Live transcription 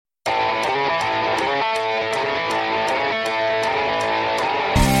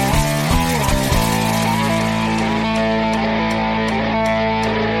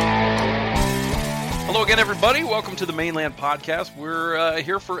again, everybody. Welcome to the Mainland Podcast. We're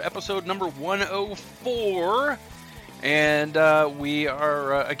here for episode number 104, and we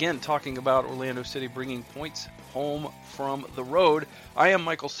are, again, talking about Orlando City bringing points home from the road. I am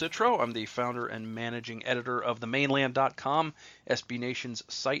Michael Citro. I'm the founder and managing editor of themainland.com, SB Nation's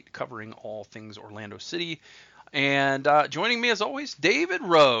site covering all things Orlando City. And joining me, as always, David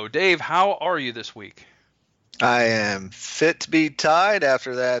Rowe. Dave, how are you this week? I am fit to be tied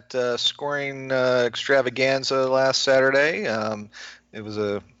after that scoring extravaganza last Saturday. It was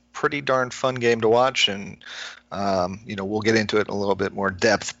a pretty darn fun game to watch, and we'll get into it in a little bit more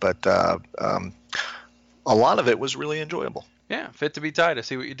depth, but a lot of it was really enjoyable. Yeah, fit to be tied. I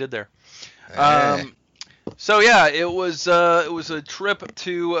see what you did there. Hey. It was a trip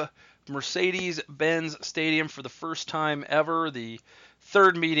to Mercedes-Benz Stadium for the first time ever. The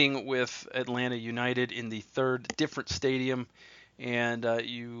third meeting with Atlanta United in the third different stadium, and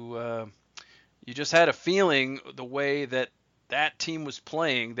you just had a feeling the way that team was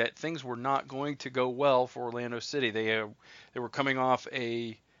playing that things were not going to go well for Orlando City. They were coming off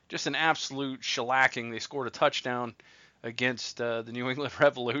just an absolute shellacking. They scored a touchdown against the New England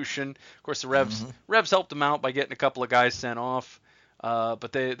Revolution. Of course, the Revs helped them out by getting a couple of guys sent off.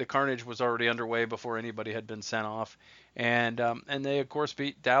 But the carnage was already underway before anybody had been sent off. And they, of course,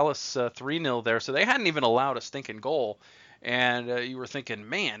 beat Dallas 3-0 there. So they hadn't even allowed a stinking goal. And you were thinking,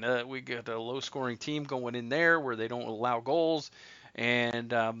 man, we got a low-scoring team going in there where they don't allow goals. And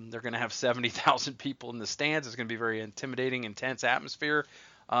they're going to have 70,000 people in the stands. It's going to be a very intimidating, intense atmosphere.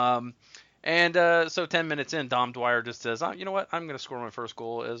 So 10 minutes in, Dom Dwyer just says, you know what, I'm going to score my first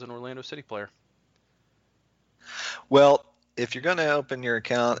goal as an Orlando City player. Well, if you're going to open your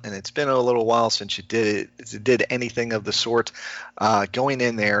account, and it's been a little while since you did anything of the sort, going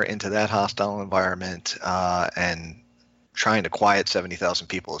in there into that hostile environment and trying to quiet 70,000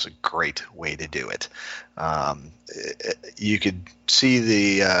 people is a great way to do it. You could see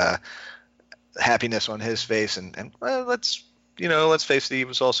the happiness on his face, and well, let's face it, he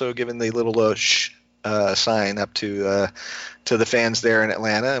was also given the little shh sign up to the fans there in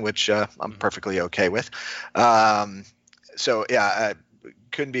Atlanta, which I'm perfectly okay with. So yeah, I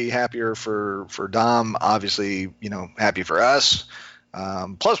couldn't be happier for Dom. Obviously, happy for us.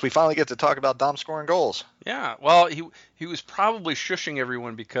 Plus, we finally get to talk about Dom scoring goals. Yeah, well, he was probably shushing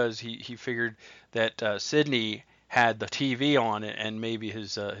everyone because he figured that Sydney had the TV on it, and maybe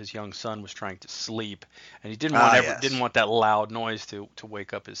his young son was trying to sleep, and he didn't want that loud noise to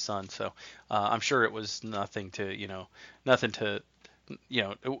wake up his son. So I'm sure it was nothing to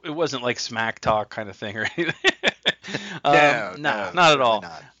it wasn't like smack talk kind of thing or anything. No, not at all.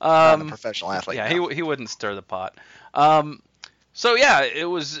 Not a professional athlete. Yeah, no. he wouldn't stir the pot. So yeah, it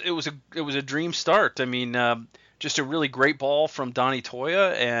was a dream start. I mean, just a really great ball from Donny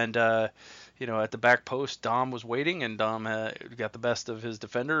Toya, and at the back post, Dom was waiting, and Dom got the best of his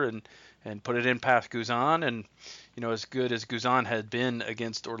defender and put it in past Guzan. And as good as Guzan had been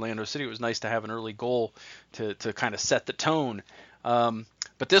against Orlando City, it was nice to have an early goal to kind of set the tone.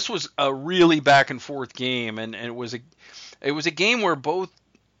 But this was a really back and forth game, and it was a game where both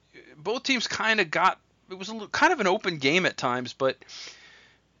teams kind of it was kind of an open game at times, but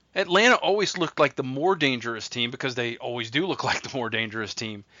Atlanta always looked like the more dangerous team because they always do look like the more dangerous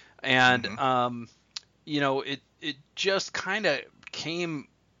team. And it just kind of came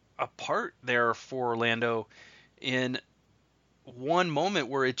apart there for Orlando in one moment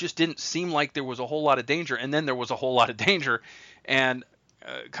where it just didn't seem like there was a whole lot of danger, and then there was a whole lot of danger, and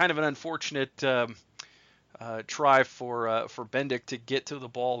kind of an unfortunate try for Bendik to get to the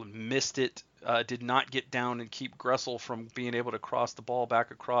ball and missed it. Did not get down and keep Gressel from being able to cross the ball back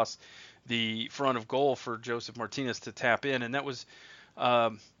across the front of goal for Joseph Martinez to tap in, and that was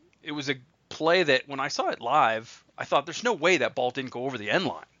it was a play that when I saw it live, I thought there's no way that ball didn't go over the end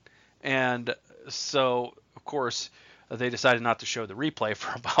line, and so of course they decided not to show the replay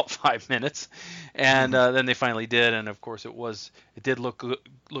for about 5 minutes, and then they finally did, and of course it did look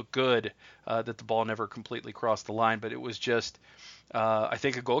good that the ball never completely crossed the line, but it was just I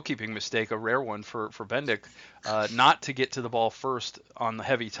think a goalkeeping mistake, a rare one for Bendik, not to get to the ball first on the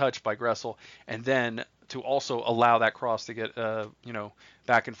heavy touch by Gressel, and then to also allow that cross to get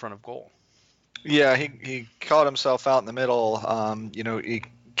back in front of goal. Yeah, he caught himself out in the middle. He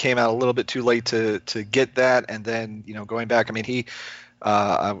came out a little bit too late to get that, and then going back. I mean,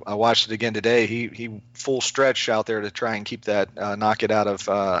 I watched it again today. He full stretch out there to try and keep that knock it out of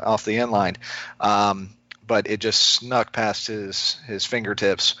off the end line. But it just snuck past his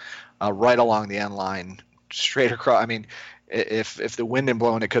fingertips right along the end line, straight across. I mean, if the wind had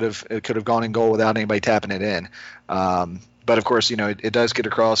blown, it could have gone in goal without anybody tapping it in. But of course, it does get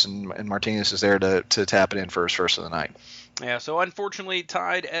across, and Martinez is there to tap it in for his first of the night. Yeah, so unfortunately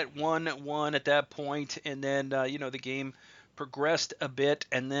tied at 1-1 at that point, and then the game progressed a bit,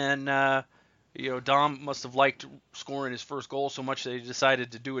 and then Dom must have liked scoring his first goal so much that he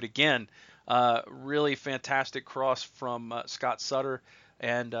decided to do it again. Really fantastic cross from Scott Sutter,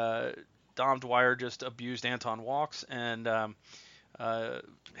 and Dom Dwyer just abused Anton Walks and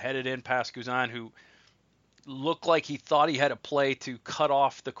headed in past Guzan, who looked like he thought he had a play to cut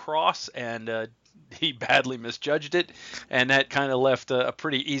off the cross, and he badly misjudged it, and that kind of left a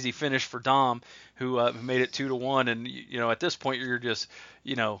pretty easy finish for Dom, who made it 2-1. And at this point, you're just,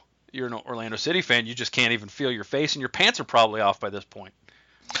 you're an Orlando City fan. You just can't even feel your face, and your pants are probably off by this point.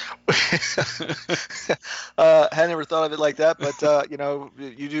 I never thought of it like that, but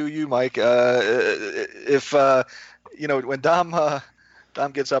you do you, Mike. If when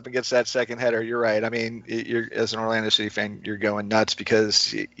Dom gets up and gets that second header, you're right. I mean, you're, as an Orlando City fan, you're going nuts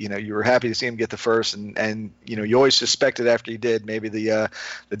because you were happy to see him get the first, and you always suspected after he did maybe the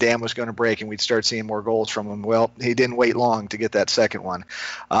dam was going to break and we'd start seeing more goals from him. Well, he didn't wait long to get that second one,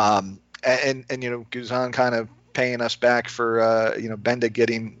 and Guzan kind of paying us back for Benda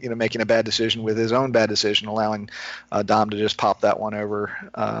making a bad decision with his own bad decision, allowing Dom to just pop that one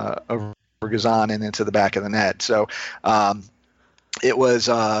over Guzan and into the back of the net. So it was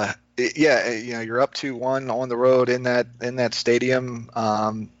you're up 2-1 on the road in that stadium.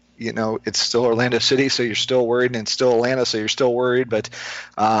 It's still Orlando City, so you're still worried, and it's still Atlanta, so you're still worried, but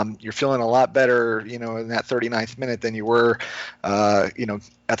you're feeling a lot better in that 39th minute than you were at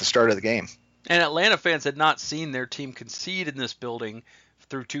the start of the game. And Atlanta fans had not seen their team concede in this building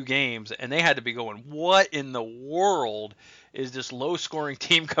through 2 games, and they had to be going, what in the world is this low-scoring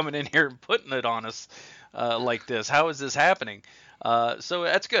team coming in here and putting it on us like this? How is this happening? So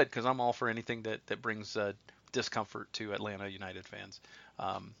that's good, because I'm all for anything that brings discomfort to Atlanta United fans,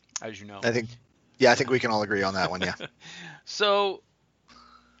 as you know. I think we can all agree on that one, yeah. So,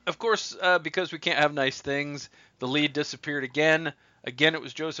 of course, because we can't have nice things, the lead disappeared again. Again, it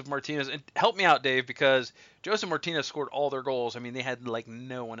was Joseph Martinez. And help me out, Dave, because Joseph Martinez scored all their goals. I mean, they had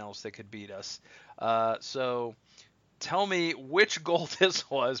no one else that could beat us. So tell me which goal this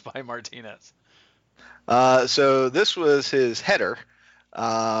was by Martinez. So this was his header,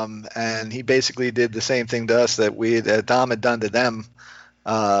 and he basically did the same thing to us that Dom had done to them,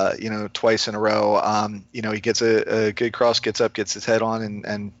 twice in a row. He gets a good cross, gets up, gets his head on,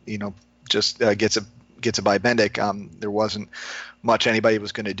 and just gets it by Bendik. There wasn't much anybody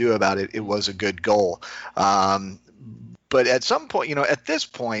was going to do about it. It was a good goal. But at some point, at this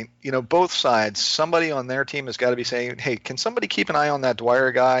point, both sides, somebody on their team has got to be saying, hey, can somebody keep an eye on that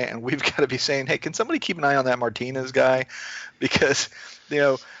Dwyer guy? And we've got to be saying, hey, can somebody keep an eye on that Martinez guy? Because,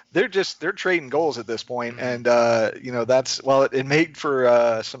 they're trading goals at this point. And, it made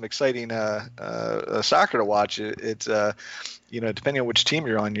for some exciting soccer to watch. It's depending on which team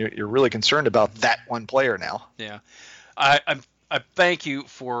you're on, you're really concerned about that one player now. Yeah. I thank you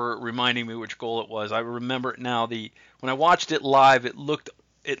for reminding me which goal it was. I remember it now. When I watched it live, it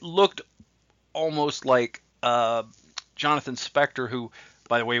looked almost like Jonathan Spector, who,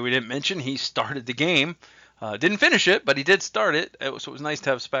 by the way, we didn't mention, he started the game. Didn't finish it, but he did start it. So it was nice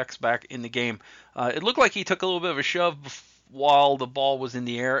to have Specs back in the game. It looked like he took a little bit of a shove while the ball was in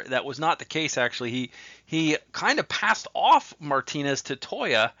the air. That was not the case, actually. He kind of passed off Martinez to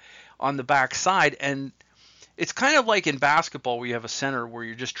Toya on the backside, and it's kind of like in basketball where you have a center where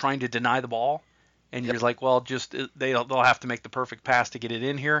you're just trying to deny the ball, and you're like, well, just they'll have to make the perfect pass to get it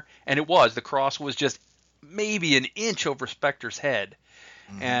in here. And it was. The cross was just maybe an inch over Spector's head,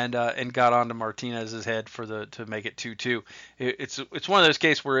 and got onto Martinez's head to make it 2-2. It's one of those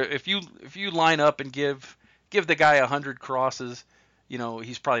cases where if you line up and give the guy 100 crosses,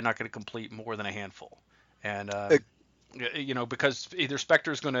 he's probably not going to complete more than a handful, and because either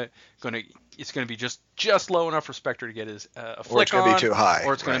Spector's it's going to be just low enough for Spector to get his a flick, or it's going to be too high,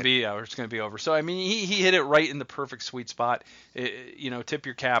 or it's going to be over. So I mean, he hit it right in the perfect sweet spot. Tip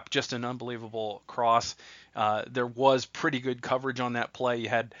your cap, just an unbelievable cross. There was pretty good coverage on that play. You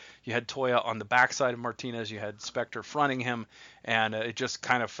had Toya on the backside of Martinez, you had Spector fronting him, and it just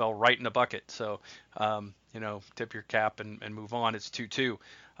kind of fell right in the bucket. So tip your cap and move on. It's 2-2.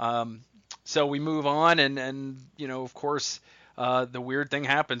 So we move on, and of course, the weird thing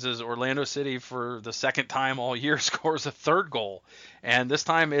happens is Orlando City, for the second time all year, scores a third goal. And this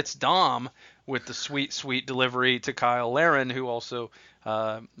time it's Dom with the sweet delivery to Kyle Larin, who also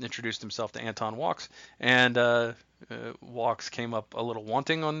introduced himself to Anton Walks. And Walks came up a little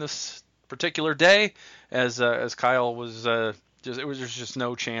wanting on this particular day, as Kyle was there's just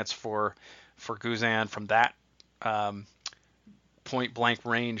no chance for Guzan from that point blank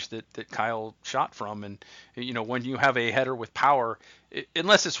range that Kyle shot from. And, when you have a header with power,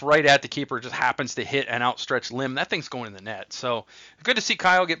 unless it's right at the keeper, just happens to hit an outstretched limb, that thing's going in the net. So good to see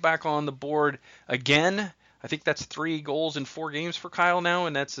Kyle get back on the board again. I think that's 3 goals in 4 games for Kyle now,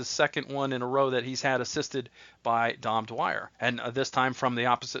 and that's his second one in a row that he's had assisted by Dom Dwyer, and this time from the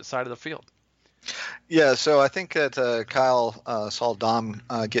opposite side of the field. Yeah, so I think that Kyle saw Dom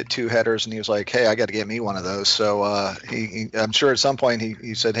get 2 headers, and he was like, "Hey, I got to get me one of those." So I'm sure at some point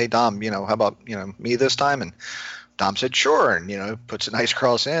he said, "Hey, Dom, how about me this time?" And Dom said, "Sure," and puts a nice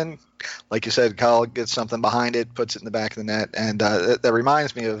cross in. Like you said, Kyle gets something behind it, puts it in the back of the net, and that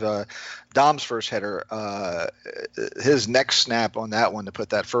reminds me of Dom's first header. His next snap on that one to put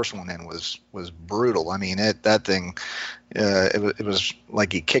that first one in was brutal. I mean, that thing, it was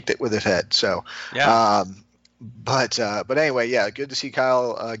like he kicked it with his head. So, yeah. But anyway, yeah, good to see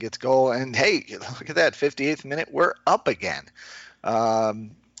Kyle get the goal. And hey, look at that, 58th minute, we're up again.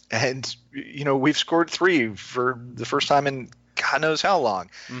 And we've scored 3 for the first time in God knows how long,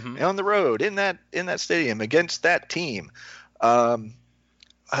 on the road in that stadium against that team.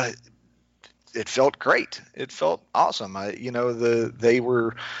 It felt great. It felt awesome. They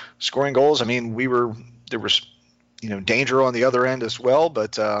were scoring goals. I mean, there was danger on the other end as well,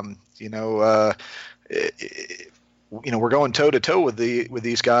 but we're going toe to toe with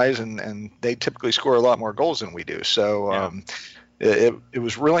these guys, and they typically score a lot more goals than we do. So. Yeah. It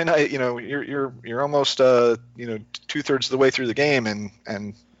was really nice. You're almost 2/3 of the way through the game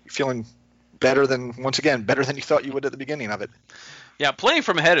and feeling better than you thought you would at the beginning of it. Yeah, playing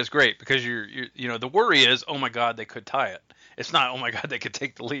from ahead is great because you're the worry is, oh my God, they could tie it. It's not, oh my God, they could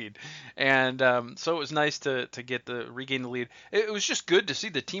take the lead. And so it was nice to regain the lead. It was just good to see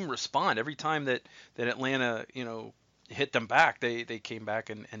the team respond every time that Atlanta hit them back. They came back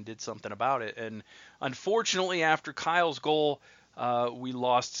and did something about it. And unfortunately, after Kyle's goal, we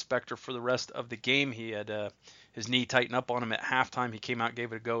lost Spector for the rest of the game. He had his knee tightened up on him at halftime. He came out,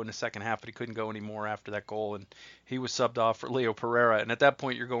 gave it a go in the second half, but he couldn't go anymore after that goal, and he was subbed off for Leo Pereira. And at that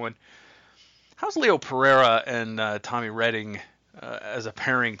point, you're going, how's Leo Pereira and Tommy Redding as a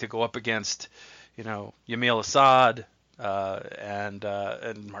pairing to go up against, Yamil Assad and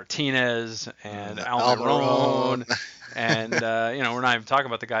Martinez and Almiron, and we're not even talking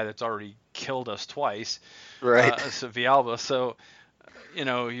about the guy that's already killed us twice, right? Villalba. So,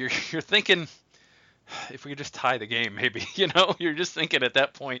 you're thinking, if we could just tie the game, maybe, you're just thinking at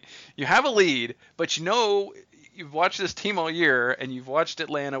that point, you have a lead, but you've watched this team all year, and you've watched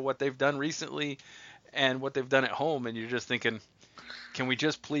Atlanta, what they've done recently and what they've done at home, and you're just thinking, can we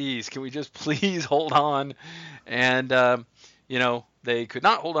just please hold on? And, they could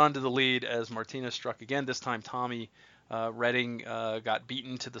not hold on to the lead as Martinez struck again. This time Tommy Redding got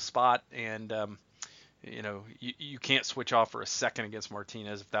beaten to the spot, and you can't switch off for a second against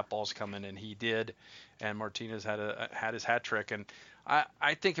Martinez if that ball's coming, and he did, and Martinez had his hat trick. And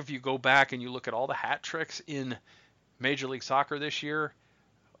I think if you go back and you look at all the hat tricks in Major League Soccer this year,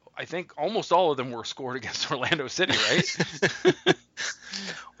 I think almost all of them were scored against Orlando City, right?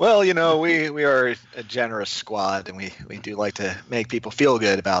 Well, we are a generous squad, and we do like to make people feel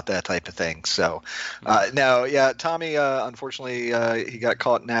good about that type of thing. So, no, yeah, Tommy, unfortunately, he got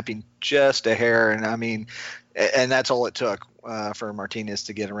caught napping just a hair, and I mean, and that's all it took for Martinez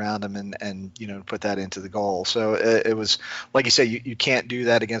to get around him and put that into the goal. So it was, like you say, you can't do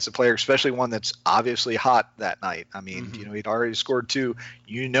that against a player, especially one that's obviously hot that night. I mean, he'd already scored 2.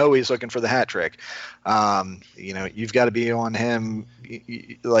 He's looking for the hat trick. You've got to be on him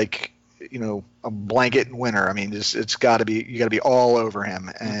like a blanket winner. I mean, it's got to be, you got to be all over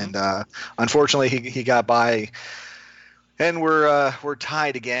him. And unfortunately, he got by, and we're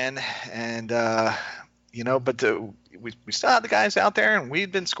tied again. And but we still had the guys out there, and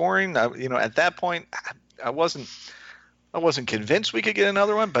we'd been scoring. At that point, I wasn't convinced we could get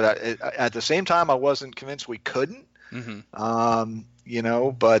another one, but at the same time, I wasn't convinced we couldn't.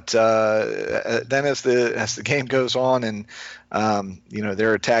 But then as the game goes on, and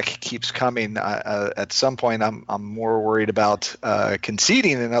their attack keeps coming, at some point I'm more worried about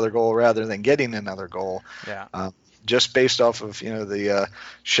conceding another goal rather than getting another goal. Yeah. Just based off of the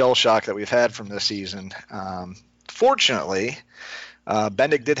shell shock that we've had from this season. Fortunately,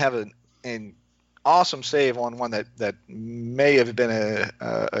 Bendick did have an awesome save on one that may have been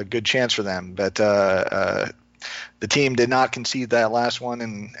a good chance for them, but the team did not concede that last one,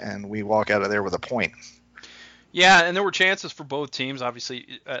 and we walk out of there with a point. Yeah, and there were chances for both teams.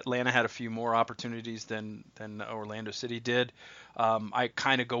 Obviously, Atlanta had a few more opportunities than Orlando City did. I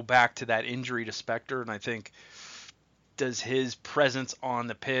kind of go back to that injury to Spector, and I think, does his presence on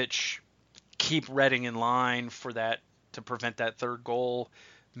the pitch keep Redding in line for that to prevent that third goal.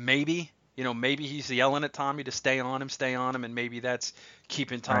 Maybe, maybe he's yelling at Tommy to stay on him, and maybe that's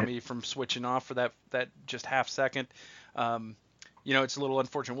keeping Tommy from switching off for that just half second. It's a little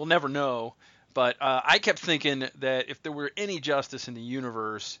unfortunate. We'll never know. But I kept thinking that if there were any justice in the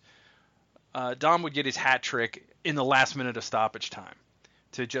universe, Dom would get his hat trick in the last minute of stoppage time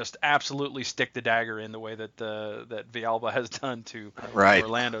to just absolutely stick the dagger in the way that that Villalba has done to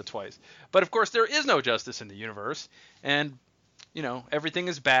Orlando twice. But of course, there is no justice in the universe, and everything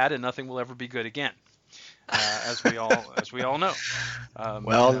is bad and nothing will ever be good again, as we all know.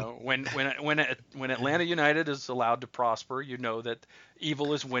 When Atlanta United is allowed to prosper, that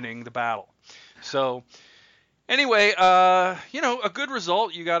evil is winning the battle. So. Anyway, a good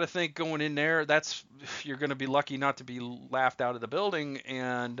result. You got to think going in there. You're going to be lucky not to be laughed out of the building.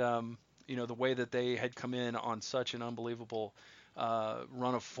 And the way that they had come in on such an unbelievable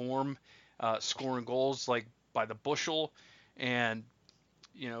run of form, scoring goals like by the bushel, and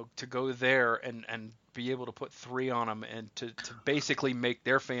to go there and be able to put 3 on them and to basically make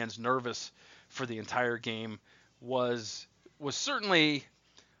their fans nervous for the entire game was certainly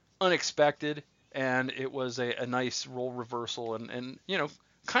unexpected. And it was a nice role reversal, and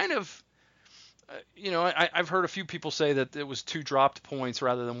kind of, I've heard a few people say that it was 2 dropped points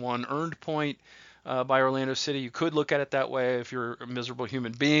rather than 1 earned point by Orlando City. You could look at it that way if you're a miserable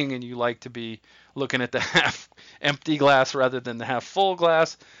human being and you like to be looking at the half empty glass rather than the half full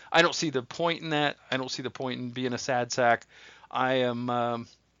glass. I don't see the point in that. I don't see the point in being a sad sack. I am,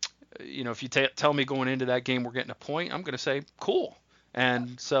 if you tell me going into that game we're getting a point, I'm going to say cool.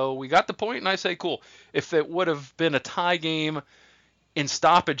 And so we got the point, and I say cool. If it would have been a tie game in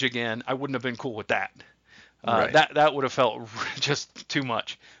stoppage again, I wouldn't have been cool with that. That would have felt just too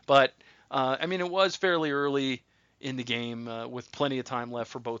much. But, it was fairly early in the game with plenty of time left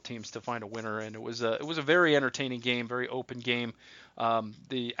for both teams to find a winner, and it was a very entertaining game, very open game.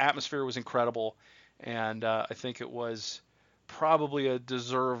 The atmosphere was incredible, and I think it was probably a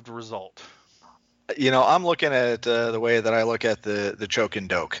deserved result. I'm looking at the way that I look at the choke and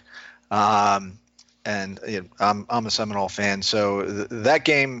doke. I'm a Seminole fan, so that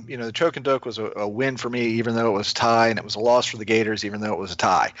game, the choke and doke was a win for me, even though it was a tie, and it was a loss for the Gators, even though it was a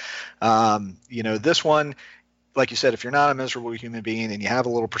tie. This one, like you said, if you're not a miserable human being and you have a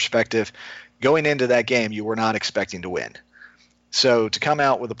little perspective, going into that game, you were not expecting to win. So to come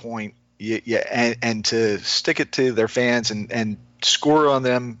out with a point, and to stick it to their fans and score on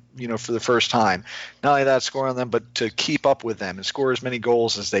them, for the first time. Not only that, score on them, but to keep up with them and score as many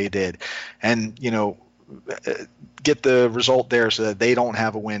goals as they did, and get the result there so that they don't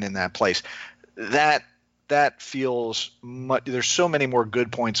have a win in that place. That feels much. There's so many more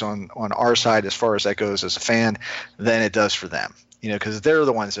good points on our side as far as that goes as a fan than it does for them. Because they're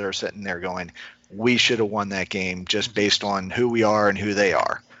the ones that are sitting there going, we should have won that game just based on who we are and who they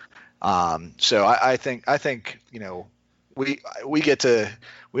are. So I think we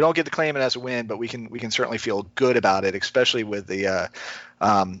don't get to claim it as a win, but we can certainly feel good about it, especially with the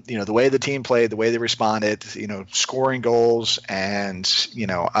the way the team played, the way they responded, scoring goals, and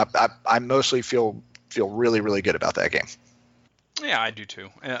I mostly feel really, really good about that game. Yeah, I do too.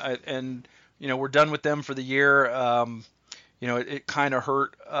 And we're done with them for the year. It kind of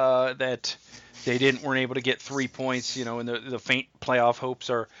hurt that they weren't able to get 3 points, and the faint playoff hopes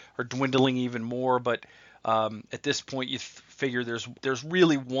are dwindling even more. But at this point, you figure there's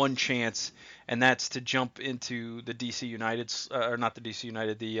really one chance, and that's to jump into the DC United, or not the DC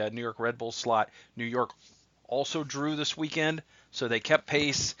United, the New York Red Bulls slot. New York also drew this weekend, so they kept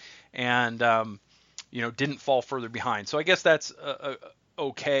pace and didn't fall further behind. So I guess that's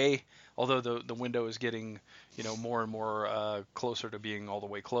okay. Although the window is getting more and more closer to being all the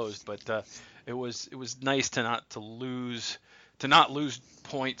way closed, but it was nice to not lose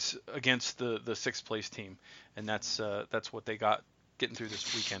points against the sixth place team, and that's what they got getting through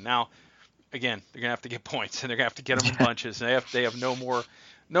this weekend. Now, again, they're gonna have to get points, and they're gonna have to get them in bunches. And they have no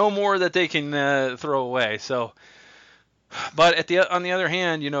more that they can throw away. So, but on the other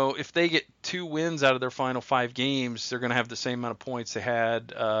hand, if they get 2 wins out of their final 5 games, they're gonna have the same amount of points they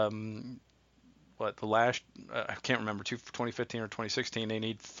had. I can't remember, 2015 or 2016. They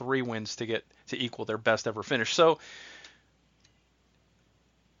need 3 wins to equal their best ever finish. So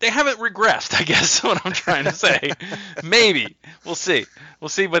they haven't regressed, I guess is what I'm trying to say. Maybe. We'll see. We'll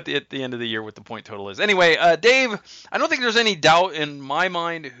see what at the end of the year what the point total is. Anyway, Dave, I don't think there's any doubt in my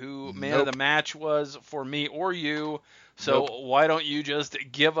mind who man of the match was for me or you. So why don't you just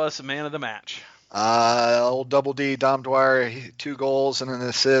give us a man of the match? Old Double D, Dom Dwyer, 2 goals and an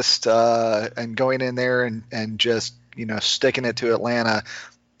assist, and going in there and just, sticking it to Atlanta.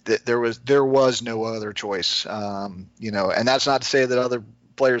 there was no other choice. And that's not to say that other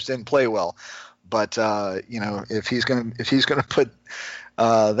players didn't play well, but if he's gonna put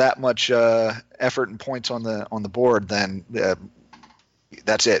that much effort and points on the board, then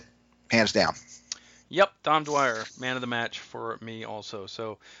that's it, hands down. Yep, Tom Dwyer, man of the match for me also.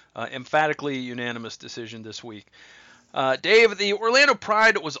 So emphatically unanimous decision this week. Dave, the Orlando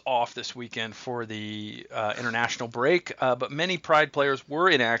Pride was off this weekend for the international break, but many Pride players were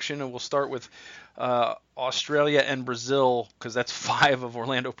in action, and we'll start with Australia and Brazil, because that's 5 of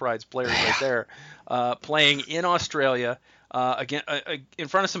Orlando Pride's players right there, playing in Australia. Again, in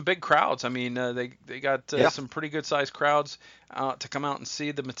front of some big crowds. I mean, they got some pretty good sized crowds to come out and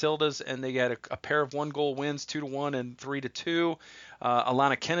see the Matildas, and they got a pair of 1-goal wins, 2-1 and 3-2.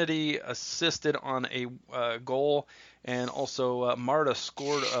 Alana Kennedy assisted on a goal, and also Marta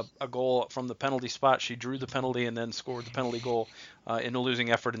scored a goal from the penalty spot. She drew the penalty and then scored the penalty goal in a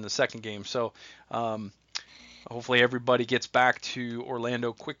losing effort in the second game. So hopefully everybody gets back to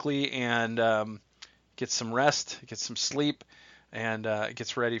Orlando quickly and gets some rest, gets some sleep, and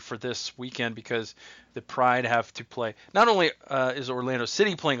gets ready for this weekend, because the Pride have to play. Not only is Orlando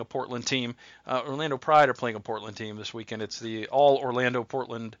City playing a Portland team, Orlando Pride are playing a Portland team this weekend. It's the all Orlando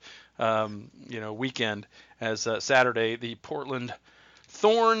Portland weekend, as Saturday the Portland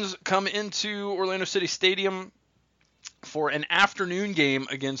Thorns come into Orlando City Stadium for an afternoon game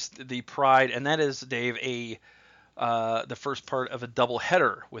against the Pride, and that is, Dave, the first part of a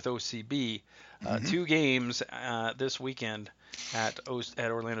doubleheader with OCB. 2 games this weekend at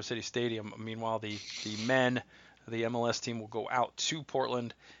Orlando City Stadium. Meanwhile, the men, the MLS team, will go out to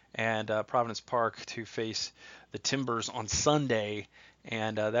Portland and Providence Park to face the Timbers on Sunday,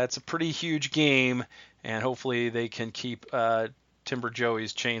 and that's a pretty huge game, and hopefully they can keep Timber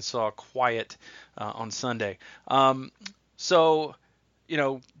Joey's chainsaw quiet on Sunday.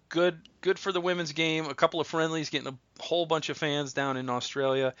 Good for the women's game. A couple of friendlies, getting a whole bunch of fans down in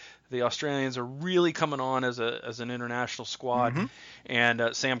Australia. The Australians are really coming on as an international squad, and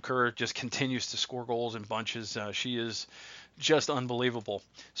Sam Kerr just continues to score goals in bunches. She is just unbelievable.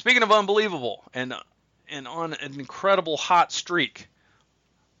 Speaking of unbelievable, and on an incredible hot streak,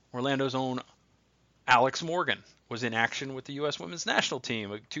 Orlando's own Alex Morgan was in action with the U.S. women's national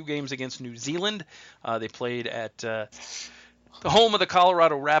team. 2 games against New Zealand. They played at the home of the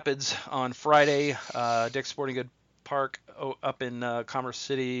Colorado Rapids on Friday, Dick's Sporting Goods Park up in Commerce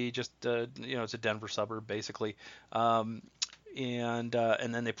City, just it's a Denver suburb basically, and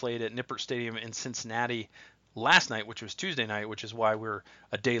then they played at Nippert Stadium in Cincinnati last night, which was Tuesday night, which is why we're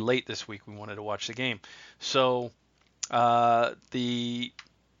a day late this week. We wanted to watch the game. So the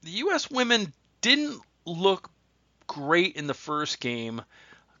U.S. women didn't look great in the first game,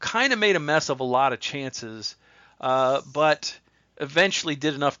 kind of made a mess of a lot of chances, but eventually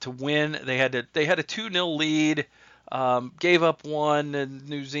did enough to win. They had a 2-0 lead, gave up 1, and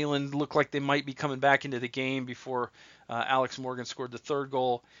New Zealand looked like they might be coming back into the game before Alex Morgan scored the 3rd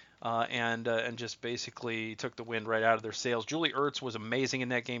goal, and just basically took the wind right out of their sails. Julie Ertz was amazing in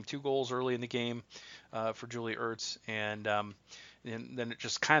that game. 2 goals early in the game for Julie Ertz, and then it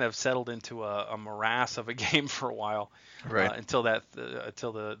just kind of settled into a morass of a game for a while, right? Until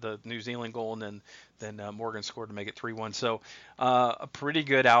the New Zealand goal, and then Morgan scored to make it 3-1. So a pretty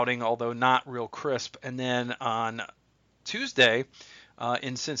good outing, although not real crisp. And then on Tuesday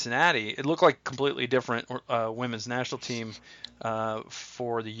in Cincinnati, it looked like a completely different women's national team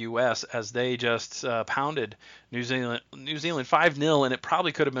for the U.S. as they just pounded New Zealand 5-0, and it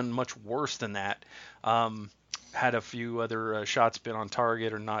probably could have been much worse than that. Had a few other shots been on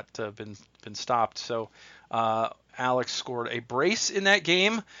target or not been stopped. So Alex scored a brace in that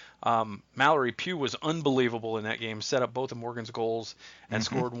game. Mallory Pugh was unbelievable in that game, set up both of Morgan's goals and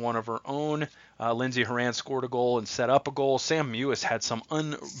scored one of her own. Lindsey Horan scored a goal and set up a goal. Sam Mewis had some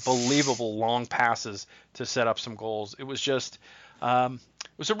unbelievable long passes to set up some goals. It was just it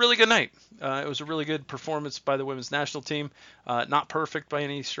was a really good night. It was a really good performance by the women's national team. Not perfect by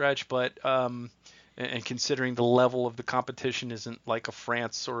any stretch, but and considering the level of the competition isn't like a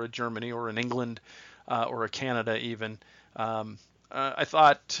France or a Germany or an England or a Canada even, I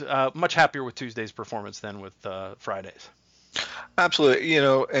thought much happier with Tuesday's performance than with Friday's. Absolutely,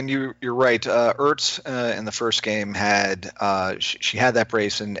 and you're right. Ertz in the first game had she had that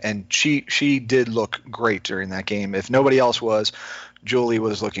brace, and she did look great during that game. If nobody else was, Julie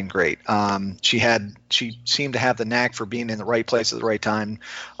was looking great. She seemed to have the knack for being in the right place at the right time.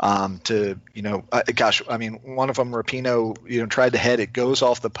 One of them, Rapinoe, tried to head, it goes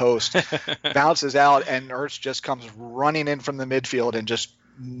off the post, bounces out, and Ertz just comes running in from the midfield and just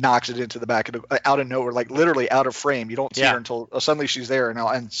knocks it into the back of the, out of nowhere, like literally out of frame. You don't see Yeah. her until suddenly she's there,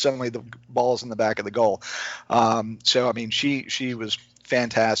 and suddenly the ball's in the back of the goal. So I mean, she was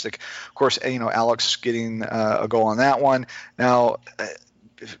fantastic. Of course, Alex getting a goal on that one. Now,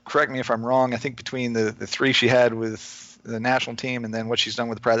 correct me if I'm wrong. I think between the three she had with the national team and then what she's done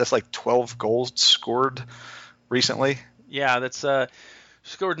with Pride, that's like 12 goals scored recently. Yeah, that's she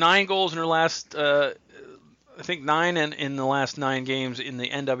scored 9 goals in her last, I think 9 in the last 9 games in the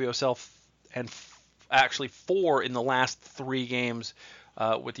NWSL, and actually 4 in the last 3 games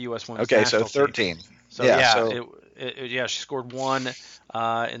with the U.S. Women's National so 13. Team. So she scored 1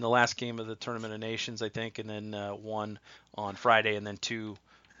 in the last game of the Tournament of Nations, I think, and then 1 on Friday, and then 2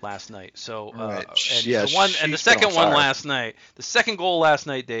 last night. So Right. the second one last night, the second goal last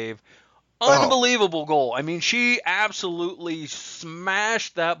night, Dave. Unbelievable goal. I mean, she absolutely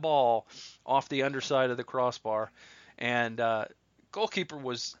smashed that ball off the underside of the crossbar, and goalkeeper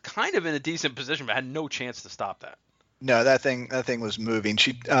was kind of in a decent position, but had no chance to stop that. No, that thing was moving.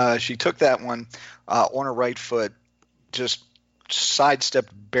 She took that one on her right foot, just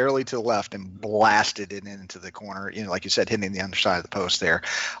sidestepped barely to the left and blasted it into the corner. Like you said, hitting the underside of the post there.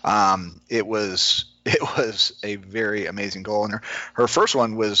 It was a very amazing goal, and her first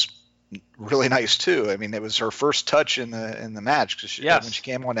one was really nice too. I mean, it was her first touch in the match because when she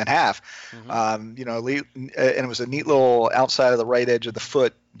came on at half, and it was a neat little outside of the right edge of the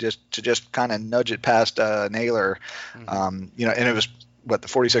foot, just kind of nudge it past Naylor, and it was the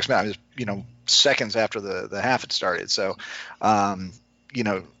 46th minute. It was seconds after the half had started. So,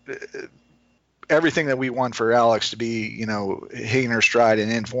 everything that we want for Alex to be hitting her stride and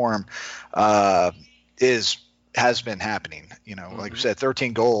in form has been happening. Like we said,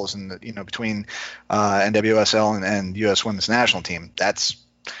 13 goals and between NWSL and U.S. Women's National Team.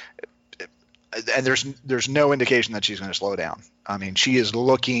 And there's no indication that she's going to slow down. I mean, she is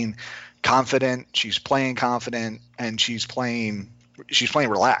looking confident. She's playing confident, and she's playing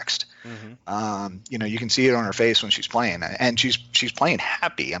relaxed. You can see it on her face when she's playing, and she's playing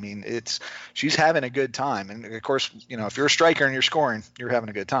happy. I mean, she's having a good time. And of course, if you're a striker and you're scoring, you're having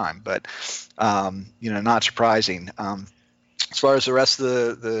a good time. But not surprising. As far as the rest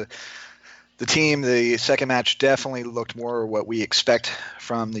of the team, the second match definitely looked more what we expect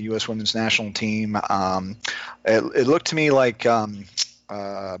from the U.S. Women's National Team. It looked to me like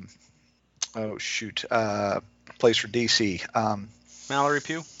plays for D.C. Mallory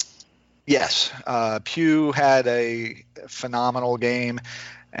Pugh? Yes. Pugh had a phenomenal game,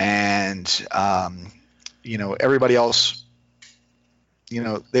 and everybody else,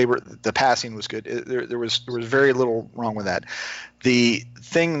 the passing was good. There was very little wrong with that. The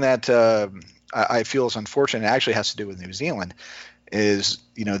thing that I feel is unfortunate, it actually has to do with New Zealand, is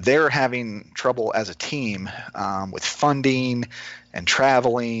they're having trouble as a team with funding and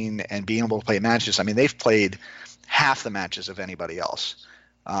traveling and being able to play matches. I mean, they've played half the matches of anybody else,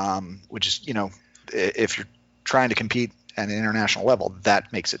 which is, if you're trying to compete at an international level,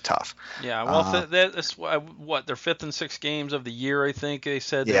 that makes it tough. Yeah, well, that's what their 5th and 6th games of the year, I think they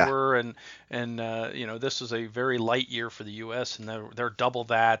said they were, and this is a very light year for the U.S. and they're double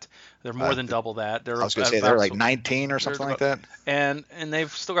that. They're more than double that. I was going to say they're like 19 or something like that. And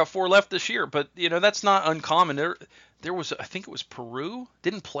they've still got 4 left this year, but that's not uncommon. There was, I think it was Peru,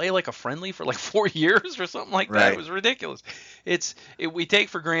 didn't play like a friendly for like 4 years or something like that. Right. It was ridiculous. We take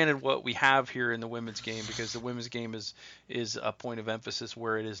for granted what we have here in the women's game, because the women's game is a point of emphasis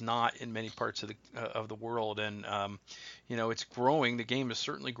where it is not in many parts of the world. And it's growing. The game is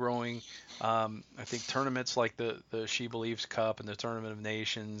certainly growing. I think tournaments like the She Believes Cup and the Tournament of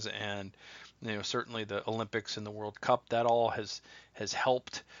Nations, and certainly the Olympics and the World Cup, that all has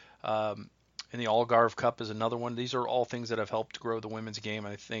helped. And the Algarve Cup is another one. These are all things that have helped grow the women's game.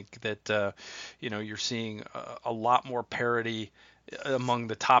 I think that you're seeing a lot more parity among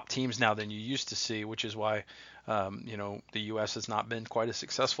the top teams now than you used to see, which is why the U.S. has not been quite as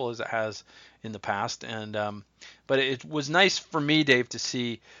successful as it has in the past. And but it was nice for me, Dave, to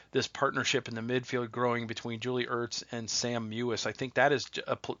see this partnership in the midfield growing between Julie Ertz and Sam Mewis. I think that is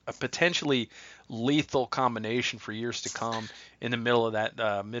a potentially lethal combination for years to come in the middle of that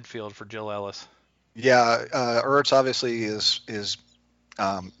midfield for Jill Ellis. Yeah, Ertz obviously is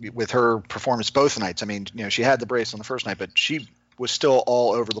with her performance both nights. I mean, she had the brace on the first night, but she was still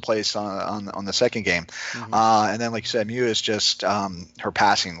all over the place on the second game. And then, like you said, Mewis, just her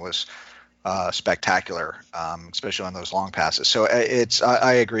passing was spectacular, especially on those long passes. So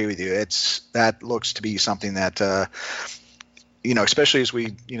I agree with you. That looks to be something that especially as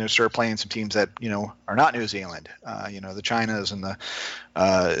we start playing some teams that are not New Zealand, the Chinas and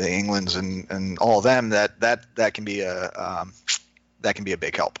the Englands and all of them, that can be that can be a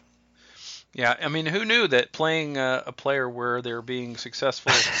big help. Yeah, I mean, who knew that playing a player where they're being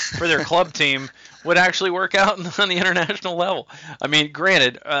successful for their club team would actually work out on the international level? I mean,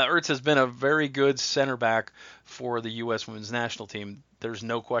 granted, Ertz has been a very good center back for the U.S. women's national team. There's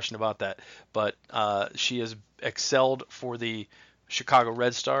no question about that. But she has excelled for the Chicago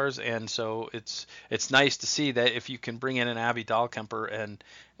Red Stars, and so it's nice to see that if you can bring in an Abby Dahlkemper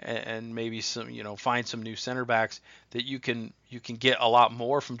and maybe some, find some new center backs, that you can get a lot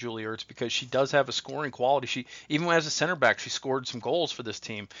more from Julie Ertz, because she does have a scoring quality. She, even as a center back, she scored some goals for this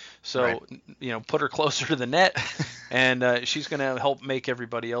team. So Right. put her closer to the net, and she's going to help make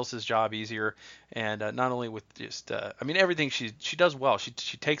everybody else's job easier. And not only with just, I mean, everything she does well. She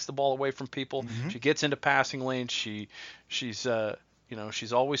takes the ball away from people. Mm-hmm. She gets into passing lanes. She's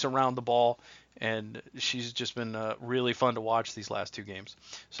she's always around the ball, and she's just been really fun to watch these last two games.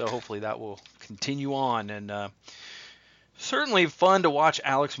 So hopefully that will continue on, and certainly fun to watch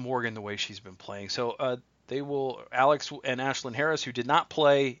Alex Morgan the way she's been playing. So Alex and Ashlyn Harris, who did not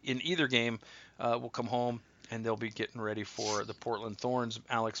play in either game, will come home, and they'll be getting ready for the Portland Thorns.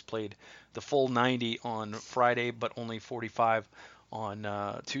 Alex played the full 90 on Friday, but only 45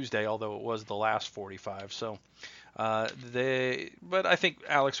 on Tuesday, although it was the last 45. So but I think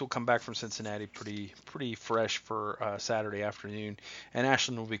Alex will come back from Cincinnati pretty fresh for Saturday afternoon, and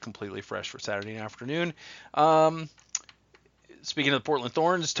Ashlyn will be completely fresh for Saturday afternoon. Speaking of the Portland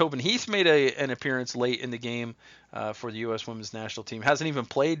Thorns, Tobin Heath made an appearance late in the game for the U.S. Women's National Team. Hasn't even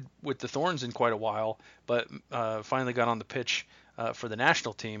played with the Thorns in quite a while, but finally got on the pitch for the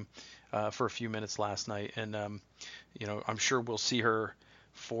national team for a few minutes last night. And, I'm sure we'll see her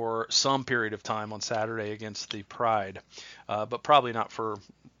for some period of time on Saturday against the Pride, but probably not for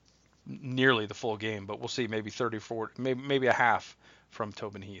nearly the full game. But we'll see, maybe 34, maybe a half from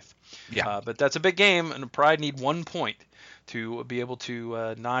Tobin Heath. Yeah. But that's a big game, and the Pride need 1 point to be able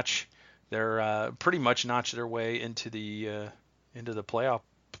to pretty much notch their way into the playoff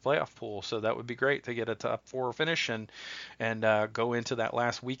pool. So that would be great. They get a top 4 finish and go into that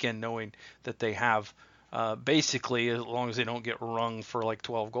last weekend knowing that they have basically, as long as they don't get rung for like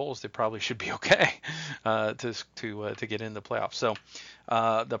 12 goals, they probably should be okay to get in the playoffs. So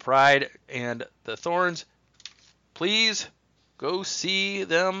the Pride and the Thorns, please go see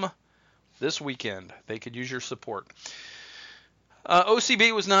them this weekend. They could use your support.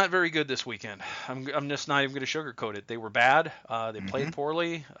 OCB was not very good this weekend. I'm just not even going to sugarcoat it. They were bad. They played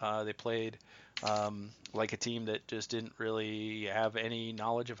poorly. They played like a team that just didn't really have any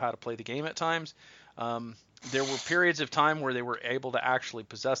knowledge of how to play the game at times. There were periods of time where they were able to actually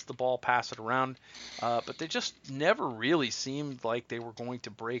possess the ball, pass it around, but they just never really seemed like they were going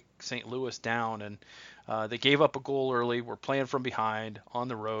to break St. Louis down. And they gave up a goal early. Were playing from behind on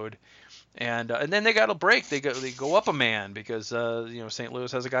the road. And then they got a break. They go up a man because St.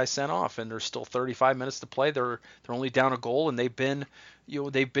 Louis has a guy sent off, and there's still 35 minutes to play. They're only down a goal, and they've been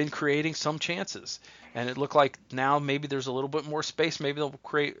creating some chances. And it looked like now maybe there's a little bit more space. Maybe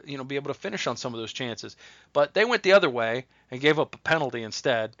they'll be able to finish on some of those chances. But they went the other way and gave up a penalty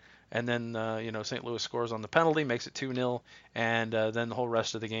instead. And then St. Louis scores on the penalty, makes it 2-0, and then the whole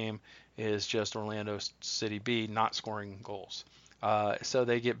rest of the game is just Orlando City B not scoring goals. So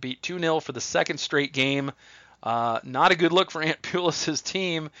they get beat 2-0 for the second straight game. Not a good look for Ant Pulis's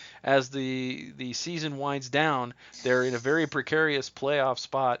team as the season winds down. They're in a very precarious playoff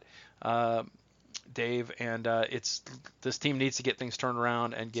spot, Dave, and this team needs to get things turned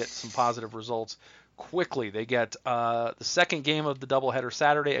around and get some positive results quickly. They get the second game of the doubleheader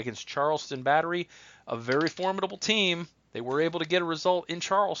Saturday against Charleston Battery, a very formidable team. They were able to get a result in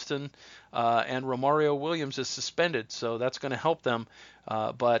Charleston, and Romario Williams is suspended, so that's going to help them.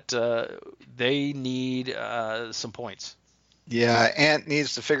 But they need some points. Yeah, Ant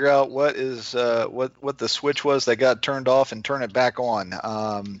needs to figure out what the switch was that got turned off and turn it back on.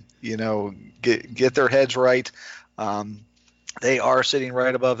 Get their heads right. They are sitting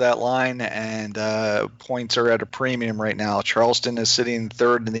right above that line, and points are at a premium right now. Charleston is sitting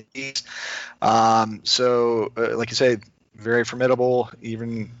third in the East. Like you say, very formidable,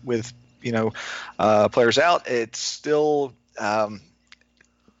 even with players out. It's still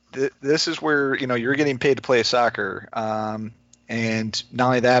this is where you're getting paid to play soccer, and not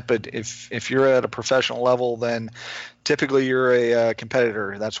only that, but if you're at a professional level, then typically you're a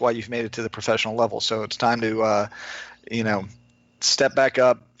competitor. That's why you've made it to the professional level. So it's time to step back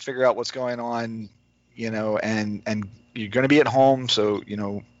up, figure out what's going on, and you're going to be at home, so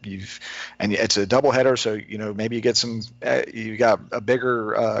and it's a doubleheader, so maybe you get some, you got a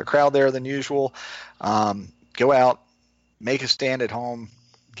bigger crowd there than usual. Go out, make a stand at home,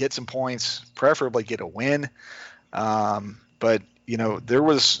 get some points, preferably get a win. But there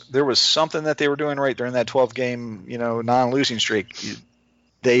was something that they were doing right during that 12-game, non-losing streak.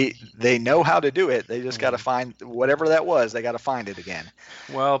 They know how to do it. They just got to find whatever that was. They got to find it again.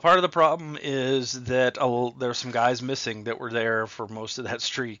 Well, part of the problem is that there's some guys missing that were there for most of that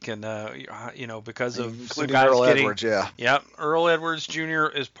streak, and because of including some guys Earl getting, Edwards, yeah. Yeah, Earl Edwards Jr.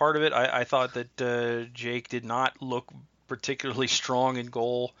 is part of it. I thought that Jake did not look particularly strong in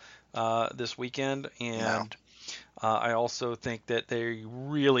goal this weekend, and I also think that they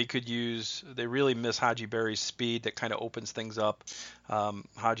really miss Haji Berry's speed that kind of opens things up.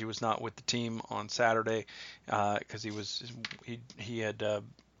 Haji was not with the team on Saturday because he had I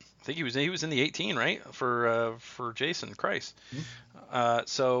think he was in the 18, right, for Jason Kreis.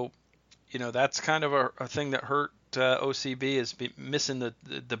 So that's kind of a thing that hurt OCB is missing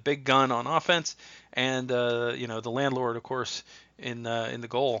the big gun on offense, and the landlord, of course, in the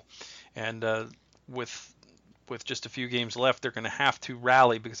goal, and with just a few games left, they're going to have to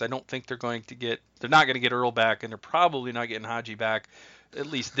rally, because I don't think they're not going to get Earl back, and they're probably not getting Haji back at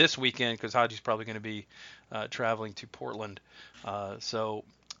least this weekend, because Haji's probably going to be traveling to Portland. So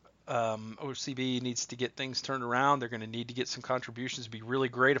OCB needs to get things turned around. They're going to need to get some contributions. It'd be really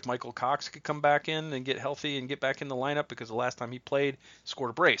great if Michael Cox could come back in and get healthy and get back in the lineup, because the last time he played,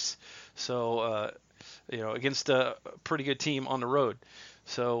 scored a brace. So against a pretty good team on the road.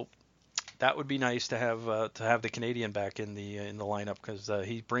 So that would be nice to have the Canadian back in the lineup, because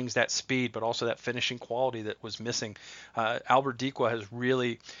he brings that speed, but also that finishing quality that was missing. Albert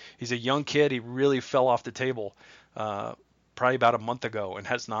Dikwa he's a young kid. He really fell off the table probably about a month ago, and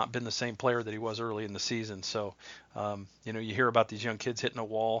has not been the same player that he was early in the season. So you hear about these young kids hitting a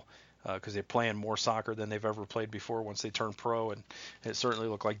wall because they're playing more soccer than they've ever played before once they turn pro, and it certainly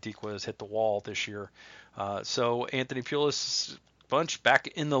looked like Dikwa has hit the wall this year. So Anthony Pulis bunch back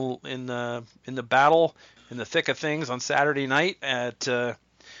in the battle, in the thick of things on Saturday night at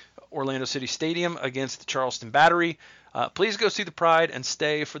Orlando City Stadium against the Charleston Battery. Please go see the Pride and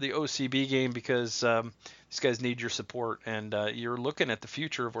stay for the OCB game, because these guys need your support, and you're looking at the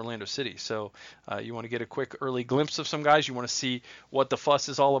future of Orlando City. So you want to get a quick early glimpse of some guys. You want to see what the fuss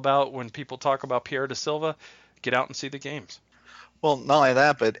is all about when people talk about Pierre da Silva. Get out and see the games. Well, not only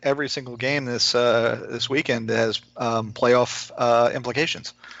that, but every single game this weekend has playoff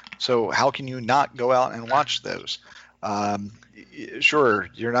implications. So how can you not go out and watch those? Sure,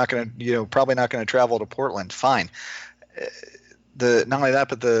 you're not going to, probably not going to travel to Portland. Fine. Not only that,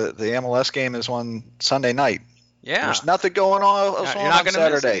 but the MLS game is on Sunday night. Yeah. There's nothing going on. You're not going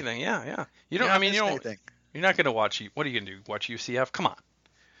to miss Saturday. anything. Yeah. You're not going to watch. What are you going to do? Watch UCF? Come on.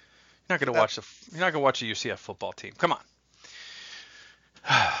 You're not going to watch the UCF football team. Come on.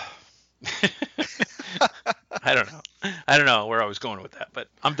 I don't know where I was going with that, but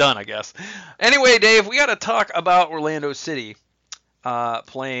I'm done, I guess. Anyway, Dave, we got to talk about Orlando City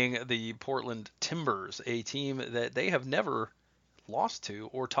playing the Portland Timbers, a team that they have never lost to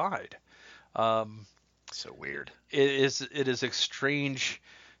or tied. So weird. It is a strange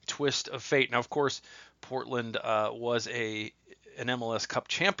twist of fate. Now, of course, Portland was an MLS Cup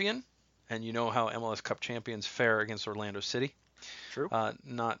champion, and you know how MLS Cup champions fare against Orlando City. True.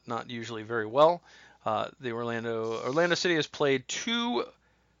 Not usually very well. The Orlando City has played two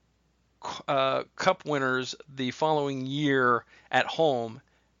Cup winners the following year at home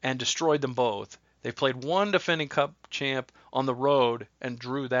and destroyed them both. They've played one defending Cup champ on the road and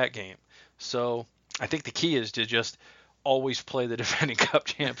drew that game. So I think the key is to just always play the defending Cup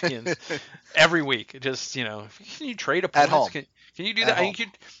champions every week. Just can you trade opponents? At home. Can you do that?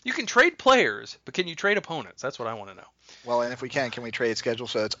 You can trade players, but can you trade opponents? That's what I want to know. Well, and if we can we trade schedule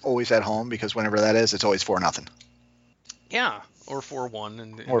so it's always at home, because whenever that is, it's always 4-0. Yeah, or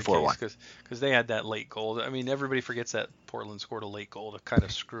 4-1. Or 4-1. Because they had that late goal. I mean, everybody forgets that Portland scored a late goal to kind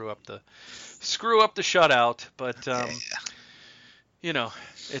of screw up the shutout. But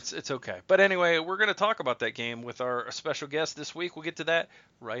it's okay. But anyway, we're going to talk about that game with our special guest this week. We'll get to that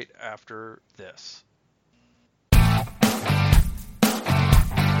right after this.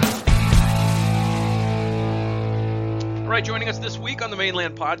 All right, joining us this week on the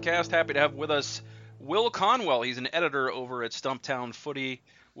Mainland Podcast, happy to have with us Will Conwell. He's an editor over at Stumptown Footy,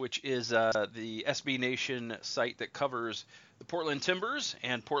 which is the SB Nation site that covers the Portland Timbers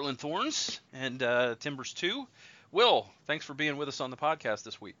and Portland Thorns and Timbers 2. Will, thanks for being with us on the podcast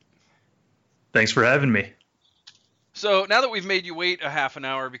this week. Thanks for having me. So now that we've made you wait a half an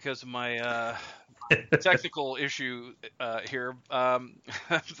hour because of my technical issue here, I'm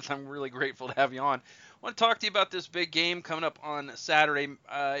really grateful to have you on. I want to talk to you about this big game coming up on Saturday.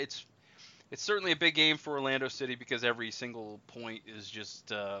 It's certainly a big game for Orlando City because every single point is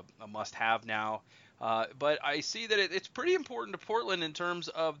just a must-have now. But I see that it's pretty important to Portland in terms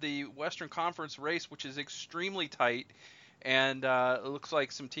of the Western Conference race, which is extremely tight, and it looks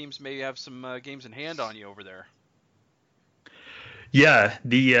like some teams may have some games in hand on you over there. Yeah,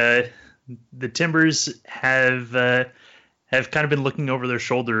 the Timbers have kind of been looking over their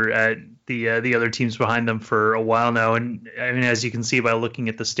shoulder at the other teams behind them for a while now, and I mean, as you can see by looking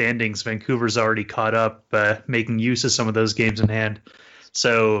at the standings, Vancouver's already caught up, making use of some of those games in hand.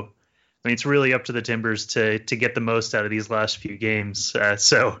 So, I mean, it's really up to the Timbers to get the most out of these last few games.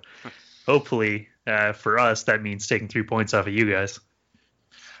 So, hopefully, for us, that means taking 3 points off of you guys.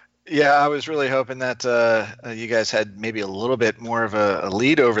 Yeah, I was really hoping that you guys had maybe a little bit more of a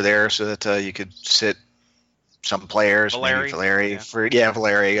lead over there so that you could sit some players, maybe Valeri.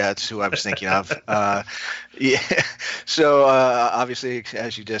 Valeri, that's who I was thinking of. Yeah. So obviously,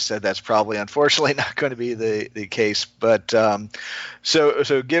 as you just said, that's probably unfortunately not going to be the case. But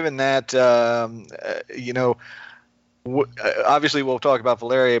so given that, obviously we'll talk about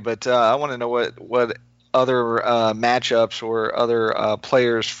Valeri, but I want to know what other matchups or other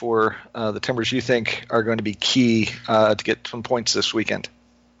players for the Timbers you think are going to be key to get some points this weekend.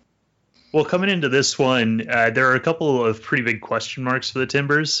 Well, coming into this one, there are a couple of pretty big question marks for the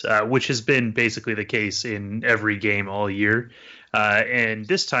Timbers, which has been basically the case in every game all year. And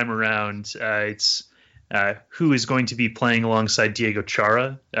this time around, it's who is going to be playing alongside Diego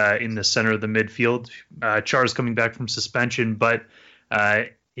Chara in the center of the midfield. Chara's coming back from suspension, but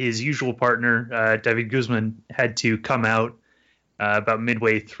his usual partner, David Guzman, had to come out about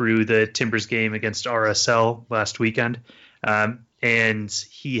midway through the Timbers game against RSL last weekend. And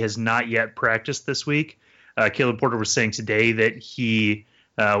he has not yet practiced this week. Caleb Porter was saying today that he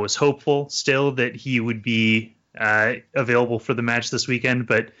was hopeful still that he would be available for the match this weekend,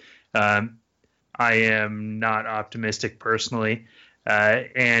 but I am not optimistic personally.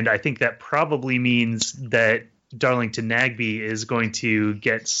 And I think that probably means that Darlington Nagbe is going to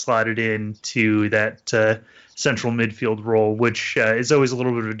get slotted into that central midfield role, which is always a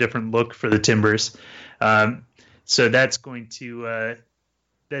little bit of a different look for the Timbers. So that's going to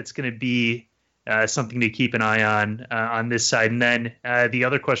be something to keep an eye on this side. And then the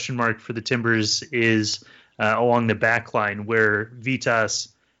other question mark for the Timbers is along the back line, where Vitas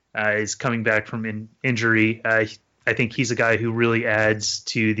is coming back from injury. I think he's a guy who really adds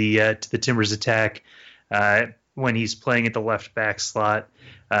to the Timbers attack when he's playing at the left back slot.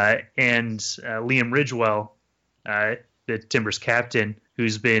 And Liam Ridgewell, the Timbers captain,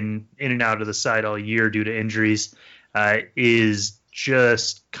 who's been in and out of the side all year due to injuries, is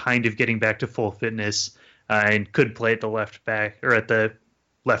just kind of getting back to full fitness and could play at the left back or at the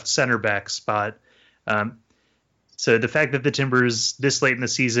left center back spot. So the fact that the Timbers this late in the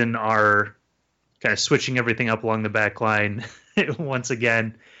season are kind of switching everything up along the back line once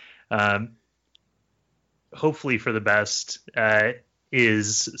again, hopefully for the best,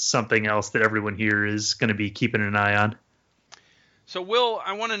 is something else that everyone here is going to be keeping an eye on. So, Will,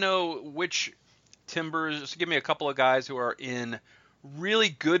 I want to know which Timbers, just give me a couple of guys who are in really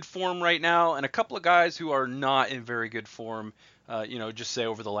good form right now and a couple of guys who are not in very good form, just say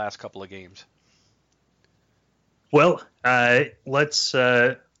over the last couple of games. Well, let's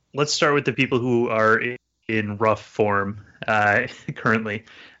start with the people who are in rough form currently.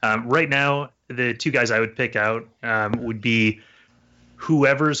 Right now, the two guys I would pick out would be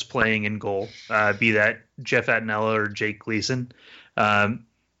whoever's playing in goal, be that Jeff Attinella or Jake Gleason.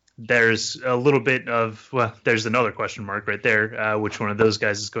 There's a little bit of, there's another question mark right there, which one of those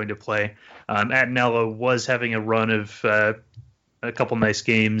guys is going to play. Attinella was having a run of a couple nice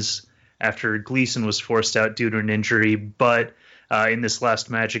games after Gleason was forced out due to an injury, but in this last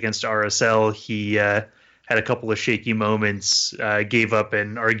match against RSL, he had a couple of shaky moments, gave up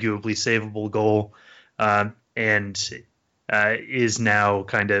an arguably savable goal, and is now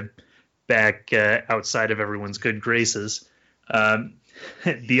kind of back outside of everyone's good graces.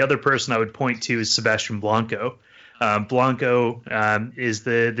 The other person I would point to is Sebastian Blanco. Blanco is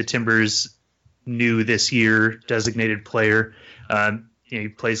the Timbers' new this year designated player. He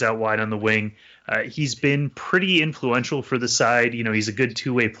plays out wide on the wing. He's been pretty influential for the side. He's a good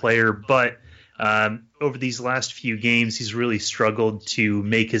two-way player, but over these last few games, he's really struggled to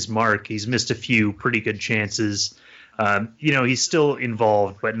make his mark. He's missed a few pretty good chances. He's still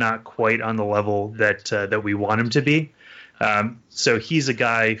involved, but not quite on the level that we want him to be. So he's a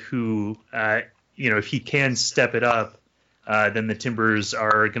guy who, if he can step it up, then the Timbers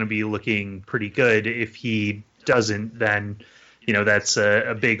are going to be looking pretty good. If he doesn't, then, that's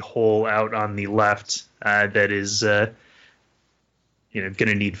a big hole out on the left that is, going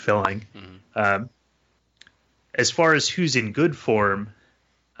to need filling. Mm-hmm. As far as who's in good form,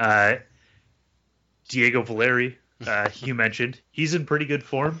 Diego Valeri, you mentioned, he's in pretty good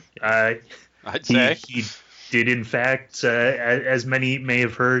form. I'd say he did, in fact, as many may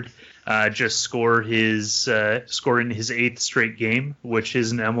have heard, just score in his 8th straight game, which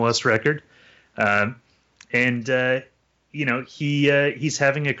is an MLS record. He's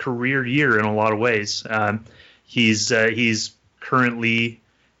having a career year in a lot of ways. He's currently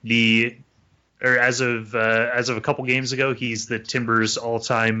as of a couple games ago, he's the Timbers'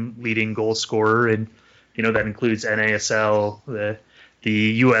 all-time leading goal scorer, and that includes NASL,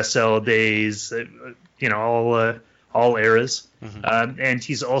 the USL days, all eras. Mm-hmm. And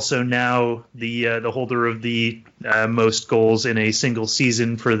he's also now the holder of the most goals in a single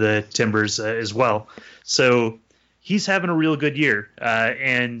season for the Timbers as well. So he's having a real good year,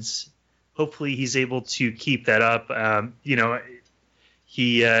 and hopefully he's able to keep that up.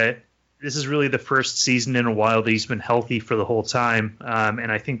 This is really the first season in a while that he's been healthy for the whole time,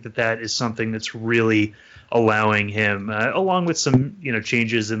 and I think that is something that's really allowing him, along with some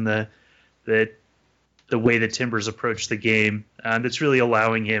changes in the way the Timbers approach the game, that's really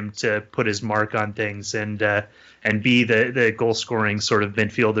allowing him to put his mark on things and be the goal scoring sort of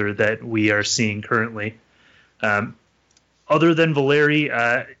midfielder that we are seeing currently. Other than Valeri,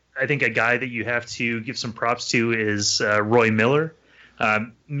 I think a guy that you have to give some props to is Roy Miller.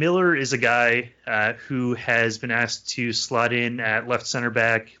 Miller is a guy who has been asked to slot in at left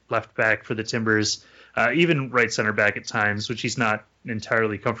back for the Timbers, even right center back at times, which he's not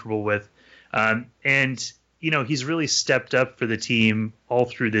entirely comfortable with. And he's really stepped up for the team all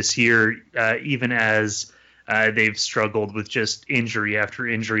through this year, even as they've struggled with just injury after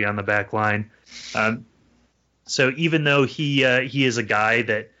injury on the back line. So even though he is a guy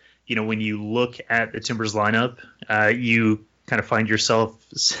that, when you look at the Timbers lineup, you kind of find yourself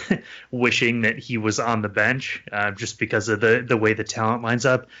wishing that he was on the bench, just because of the way the talent lines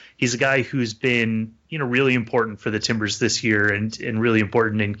up. He's a guy who's been, really important for the Timbers this year and really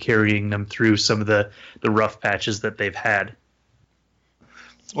important in carrying them through some of the rough patches that they've had.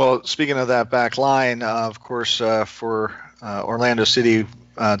 Well, speaking of that back line, of course, for Orlando City,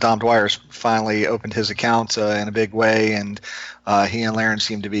 Dom Dwyer's finally opened his account in a big way, and he and Laren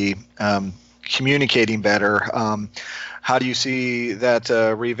seem to be communicating better. How do you see that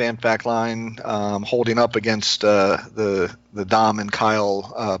revamped back line holding up against the Dom and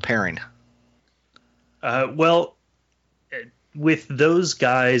Kyle pairing? Well, with those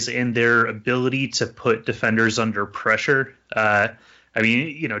guys and their ability to put defenders under pressure,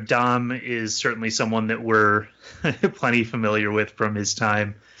 Dom is certainly someone that we're plenty familiar with from his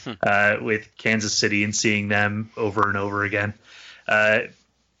time with Kansas City and seeing them over and over again.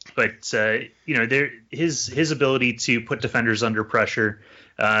 But his ability to put defenders under pressure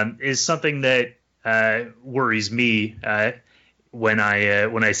is something that worries me when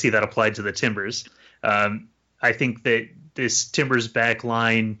I see that applied to the Timbers. I think that this Timbers back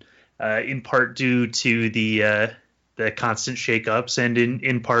line, in part due to the constant shakeups and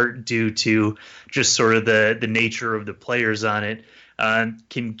in part due to just sort of the nature of the players on it,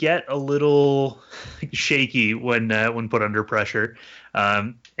 can get a little shaky when put under pressure.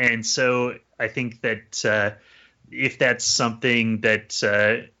 And so I think that if that's something that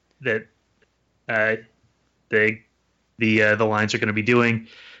the lines are going to be doing,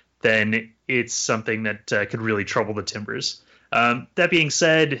 then it's something that could really trouble the Timbers. That being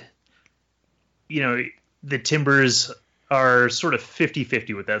said, the Timbers are sort of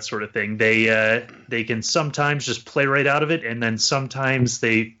 50-50 with that sort of thing. They can sometimes just play right out of it, and then sometimes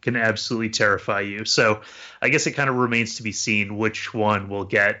they can absolutely terrify you. So I guess it kind of remains to be seen which one we'll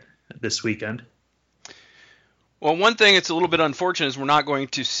get this weekend. Well, one thing that's a little bit unfortunate is we're not going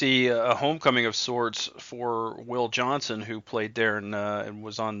to see a homecoming of sorts for Will Johnson, who played there and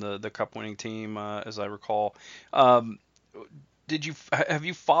was on the cup-winning team, as I recall. Have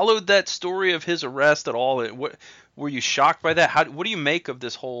you followed that story of his arrest at all? Were you shocked by that? What do you make of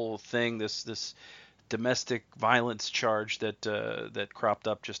this whole thing, this domestic violence charge that cropped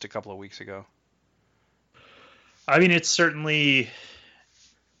up just a couple of weeks ago? I mean, it's certainly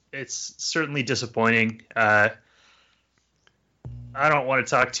disappointing. I don't want to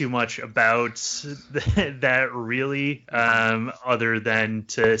talk too much about that really, other than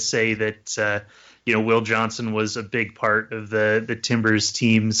to say that Will Johnson was a big part of the Timbers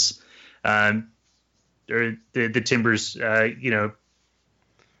teams, or the Timbers,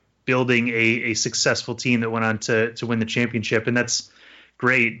 building a successful team that went on to win the championship, and that's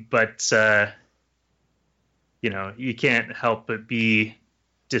great. But you can't help but be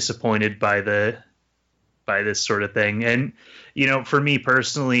disappointed by this sort of thing. And for me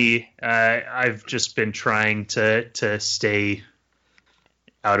personally, I've just been trying to stay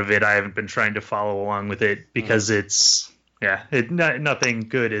out of it. I haven't been trying to follow along with it because nothing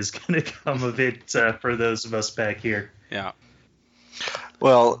good is going to come of it for those of us back here. Yeah.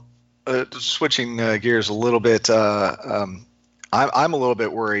 Well, switching gears a little bit, I'm a little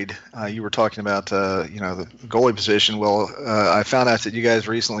bit worried. You were talking about the goalie position. Well, I found out that you guys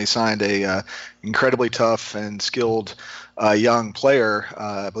recently signed a incredibly tough and skilled young player,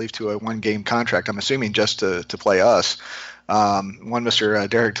 I believe, to a one-game contract. I'm assuming just to play us. One Mr.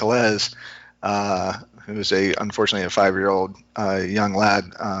 Derek Telez, who is unfortunately a 5-year-old young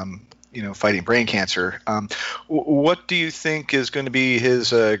lad. Fighting brain cancer. What do you think is going to be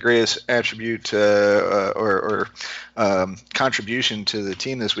his greatest attribute or contribution to the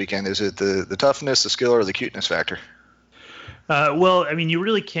team this weekend? Is it the toughness, the skill, or the cuteness factor? Well, I mean, you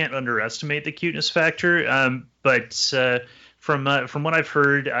really can't underestimate the cuteness factor. But from what I've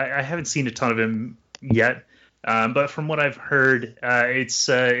heard, I haven't seen a ton of him yet. But from what I've heard, it's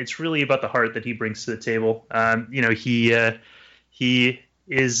really about the heart that he brings to the table. He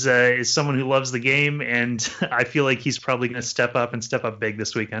is someone who loves the game, and I feel like he's probably going to step up big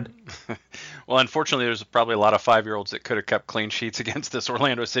this weekend. Well, unfortunately, there's probably a lot of 5-year-olds that could have kept clean sheets against this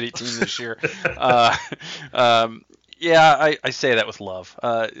Orlando City team this year. I say that with love.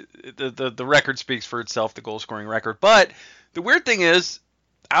 The record speaks for itself, the goal scoring record. But the weird thing is,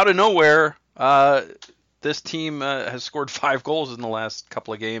 out of nowhere, this team has scored 5 goals in the last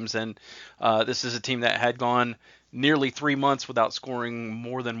couple of games, and this is a team that had gone nearly 3 months without scoring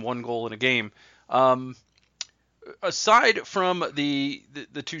more than 1 goal in a game. Aside from the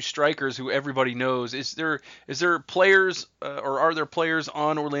two strikers who everybody knows, is there players or are there players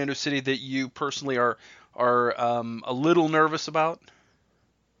on Orlando City that you personally are a little nervous about?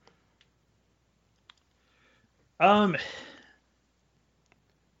 Not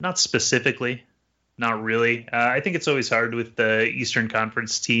specifically, not really. I think it's always hard with the Eastern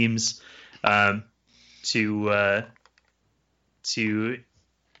Conference teams to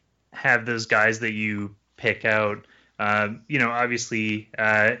have those guys that you pick out. Obviously,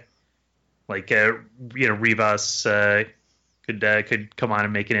 Rivas could come on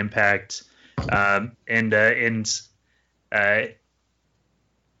and make an impact, there's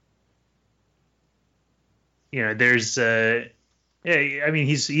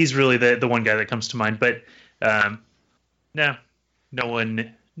he's really the one guy that comes to mind, but no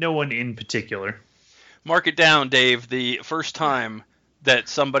one in particular. Mark it down, Dave. The first time that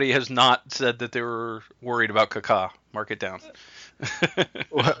somebody has not said that they were worried about Kaká. Mark it down.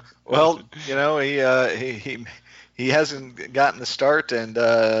 Well, he hasn't gotten the start, and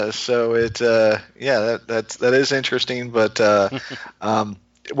so that is interesting. But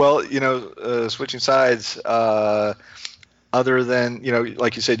switching sides, other than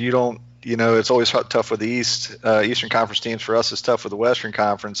like you said, you don't. It's always tough with the Eastern Conference teams. For us, it's tough with the Western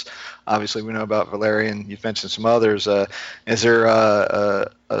Conference. Obviously, we know about Valerian. You've mentioned some others. Is there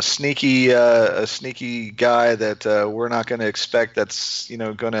a sneaky guy that we're not going to expect that's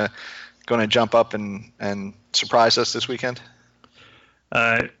going to jump up and surprise us this weekend?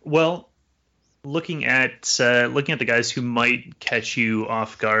 Well, looking at the guys who might catch you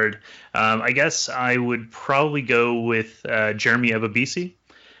off guard, I guess I would probably go with Jeremy Ebabisi.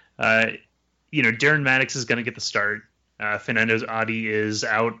 Darren Maddox is going to get the start. Fernando Adi is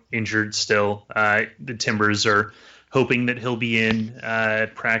out injured still. The Timbers are hoping that he'll be in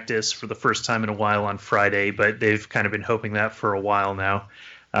practice for the first time in a while on Friday, but they've kind of been hoping that for a while now.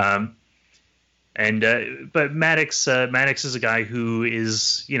 But Maddox is a guy who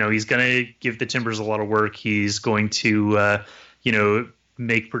is, he's going to give the Timbers a lot of work. He's going to,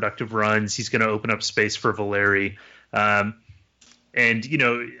 make productive runs. He's going to open up space for Valeri.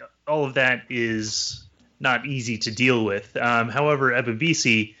 All of that is not easy to deal with. However,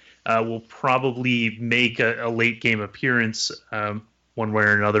 Ebabisi will probably make a late game appearance one way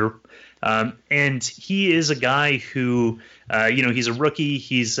or another. And he is a guy who, he's a rookie.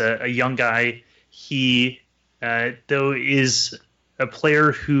 He's a young guy. He, though, is a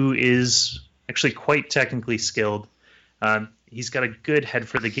player who is actually quite technically skilled. He's got a good head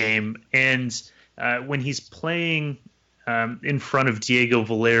for the game. And when he's playing in front of Diego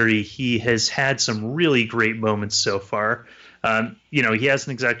Valeri, he has had some really great moments so far. He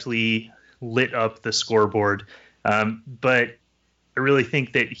hasn't exactly lit up the scoreboard, but I really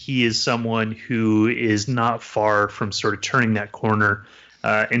think that he is someone who is not far from sort of turning that corner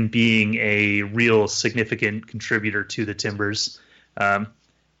and being a real significant contributor to the Timbers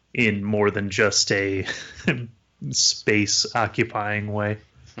in more than just a space-occupying way.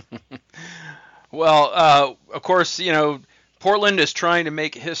 Well, of course, Portland is trying to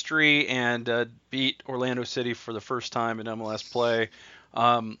make history and beat Orlando City for the first time in MLS play.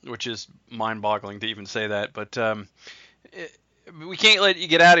 which is mind-boggling to even say that. But we can't let you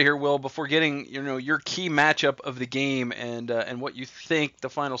get out of here, Will, before getting your key matchup of the game and what you think the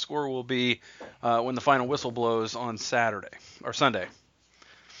final score will be when the final whistle blows on Saturday or Sunday.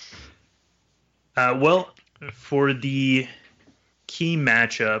 Well, for the key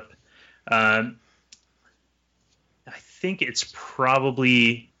matchup, I think it's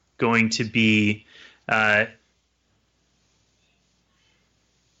probably going to be.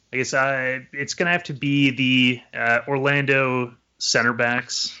 It's going to have to be the Orlando center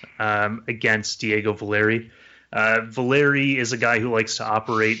backs against Diego Valeri. Valeri is a guy who likes to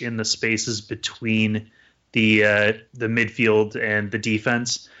operate in the spaces between the midfield and the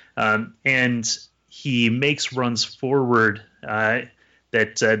defense, and he makes runs forward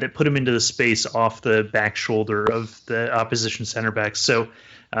that put him into the space off the back shoulder of the opposition center back. So,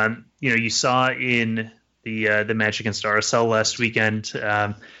 you saw in the match against RSL last weekend.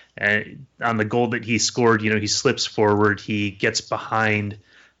 And on the goal that he scored, he slips forward, he gets behind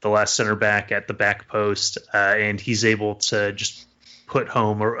the last center back at the back post, and he's able to just put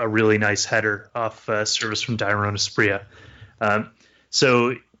home a really nice header off service from Tyrone Espria.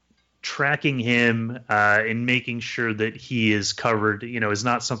 So tracking him and making sure that he is covered, is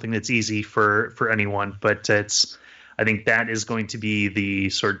not something that's easy for anyone, but I think that is going to be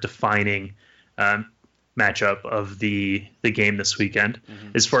the sort of defining matchup of the game this weekend. Mm-hmm.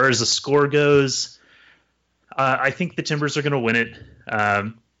 As far as the score goes, I think the Timbers are going to win it.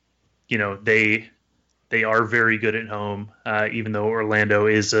 They are very good at home, even though Orlando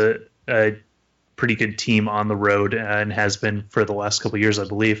is a pretty good team on the road and has been for the last couple of years, I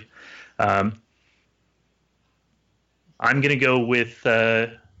believe. I'm going to go with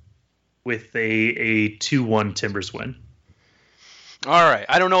a 2-1 Timbers win. All right.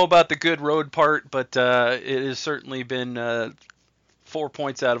 I don't know about the good road part, but it has certainly been 4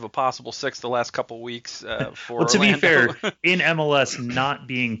 points out of a possible 6 the last couple of weeks for Well, to Orlando. be fair, in MLS, not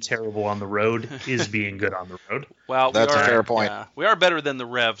being terrible on the road is being good on the road. Well, that's a fair point. We are better than the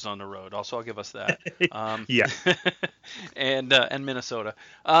Revs on the road. Also, I'll give us that. Yeah. and Minnesota.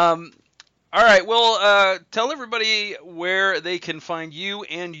 All right. Well, tell everybody where they can find you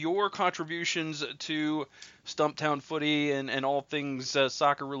and your contributions to Stumptown Footy and all things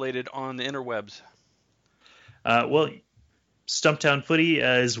soccer related on the interwebs. Well, Stumptown Footy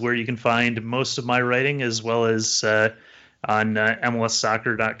is where you can find most of my writing, as well as on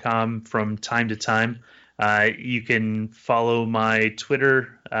MLSsoccer.com from time to time. You can follow my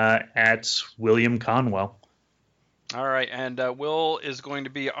Twitter at William Conwell. All right. And Will is going to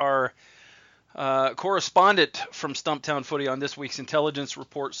be our correspondent from Stumptown Footy on this week's intelligence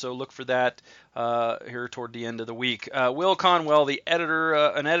report, so look for that here toward the end of the week. Will Conwell, the editor,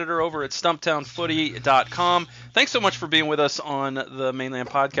 an editor over at stumptownfooty.com. Thanks so much for being with us on the Mainland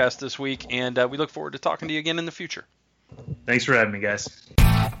Podcast this week, and we look forward to talking to you again in the future. Thanks for having me, guys.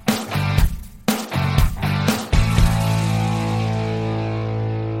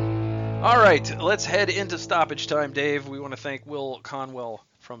 All right, let's head into stoppage time, Dave. We want to thank Will Conwell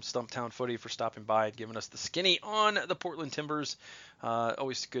from Stumptown Footy for stopping by and giving us the skinny on the Portland Timbers.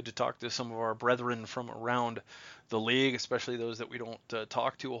 Always good to talk to some of our brethren from around the league, especially those that we don't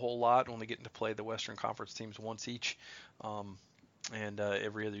talk to a whole lot, only getting to play the Western Conference teams once each, and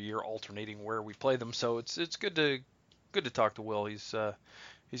every other year alternating where we play them. So it's good to talk to Will. He's a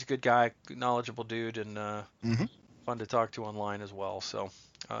good guy, good, knowledgeable dude, and fun to talk to online as well. So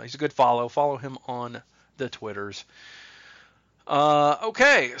he's a good follow. Follow him on the Twitters.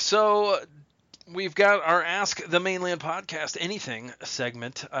 Okay, so we've got our Ask the Mainland Podcast Anything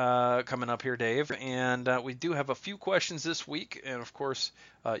segment coming up here, Dave, and we do have a few questions this week, and of course,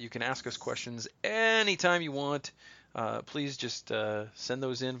 you can ask us questions anytime you want. Please just send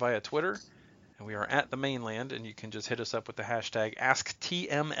those in via Twitter, and we are at the Mainland, and you can just hit us up with the hashtag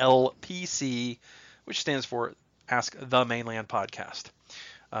AskTMLPC, which stands for Ask the Mainland Podcast.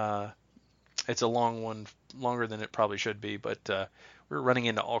 It's a long one, longer than it probably should be, but we were running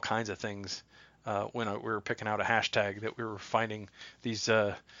into all kinds of things when we were picking out a hashtag that we were finding these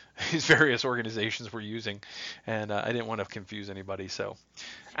various organizations were using, and I didn't want to confuse anybody. So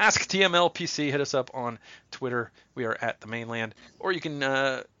Ask TMLPC, hit us up on Twitter. We are at the Mainland, or you can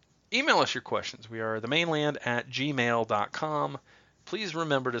email us your questions. We are themainland@gmail.com. Please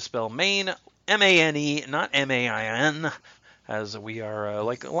remember to spell Maine, M-A-N-E, not M-A-I-N, as we are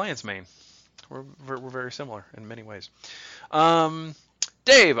like Lion's Mane. We're very similar in many ways.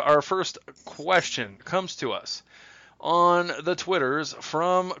 Dave, our first question comes to us on the Twitters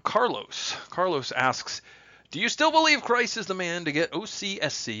from Carlos. Carlos asks, do you still believe Christ is the man to get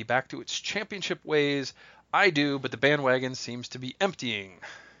OCSC back to its championship ways I do, but the bandwagon seems to be emptying.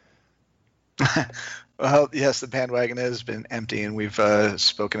 Well, yes, the bandwagon has been empty, and we've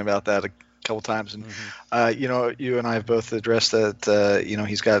spoken about that a couple times. And you and I have both addressed that.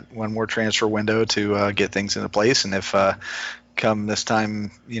 He's got one more transfer window to get things into place, and if come this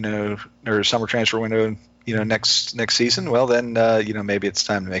time, or summer transfer window, next season, well, then maybe it's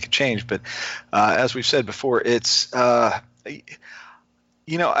time to make a change. But as we've said before, it's I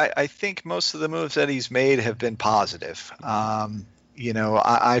think most of the moves that he's made have been positive.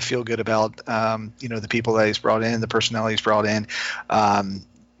 I feel good about the people that he's brought in, the personnel he's brought in.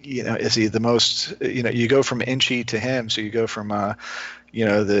 Is he the most? You go from Inchy to him, so you go from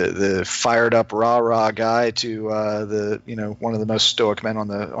the fired up rah guy to one of the most stoic men on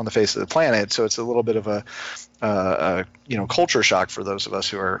the face of the planet. So it's a little bit of a culture shock for those of us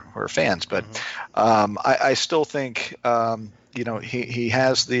who are fans. But I still think he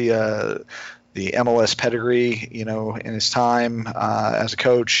has the MLS pedigree, in his time as a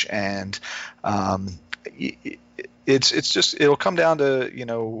coach, and it's just it'll come down to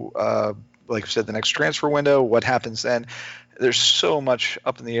like I said, the next transfer window. What happens then? There's so much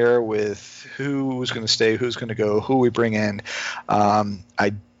up in the air with who's going to stay, who's going to go, who we bring in.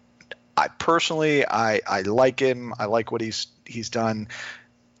 I personally I like him. I like what he's done.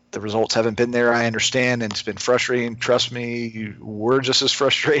 The results haven't been there, I understand, and it's been frustrating. Trust me, we're just as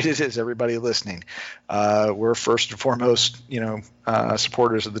frustrated as everybody listening. We're first and foremost,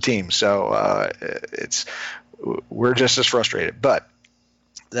 supporters of the team, so we're just as frustrated. But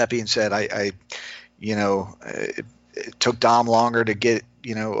that being said, it took Dom longer to get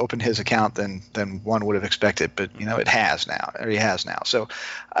open his account than one would have expected, but it has now, or he has now. So,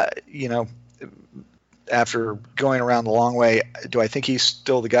 after going around the long way, do I think he's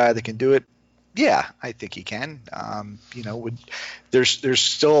still the guy that can do it? Yeah, I think he can. There's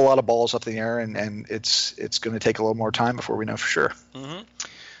still a lot of balls up in the air, and it's going to take a little more time before we know for sure. Mm-hmm.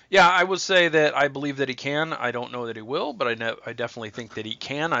 Yeah, I would say that I believe that he can. I don't know that he will, but I definitely think that he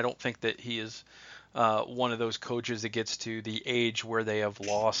can. I don't think that he is one of those coaches that gets to the age where they have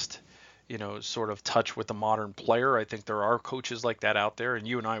lost sort of touch with the modern player. I think there are coaches like that out there, and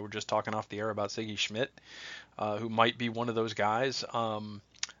you and I were just talking off the air about Siggy Schmidt, who might be one of those guys.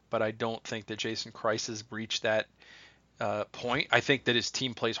 But I don't think that Jason Kreis has reached that point. I think that his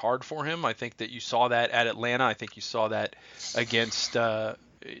team plays hard for him. I think that you saw that at Atlanta. I think you saw that against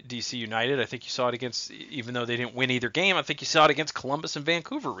DC United. I think you saw it against, even though they didn't win either game, I think you saw it against Columbus and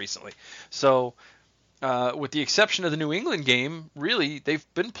Vancouver recently. So with the exception of the New England game, really, they've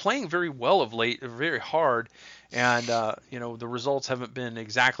been playing very well of late, very hard, and the results haven't been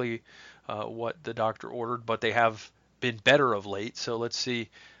exactly what the doctor ordered, but they have been better of late. So let's see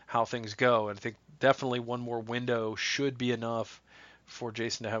how things go. And I think definitely one more window should be enough for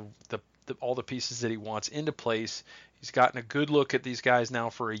Jason to have all the pieces that he wants into place. He's gotten a good look at these guys now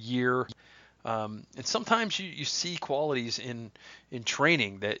for a year, and sometimes you see qualities in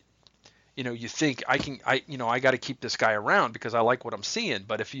training that you think I got to keep this guy around because I like what I'm seeing.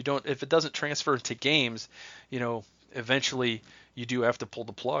 But if it doesn't transfer to games, eventually you do have to pull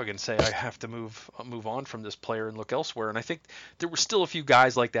the plug and say, I have to move on from this player and look elsewhere. And I think there were still a few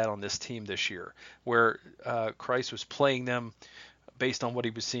guys like that on this team this year where Kreis was playing them based on what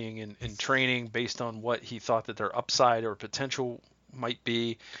he was seeing in training, based on what he thought that their upside or potential might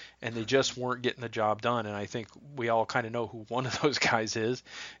be, and they just weren't getting the job done. And I think we all kind of know who one of those guys is.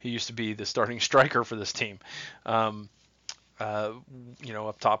 He used to be the starting striker for this team, up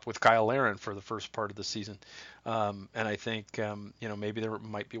top with Kyle Larin for the first part of the season. And I think, maybe there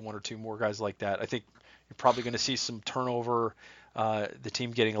might be one or two more guys like that. I think you're probably going to see some turnover, the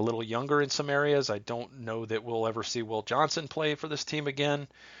team getting a little younger in some areas. I don't know that we'll ever see Will Johnson play for this team again.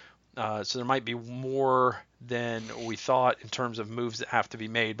 So there might be more than we thought in terms of moves that have to be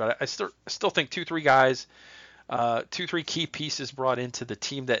made. But I still think 2-3 guys, 2-3 key pieces brought into the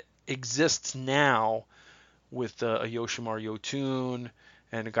team that exists now with a Yoshimar Yotun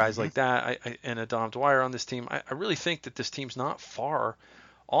and guys like that, and a Dom Dwyer on this team. I really think that this team's not far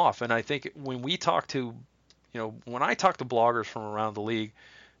off. And I think when I talk to bloggers from around the league,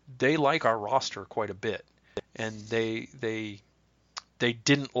 they like our roster quite a bit, and they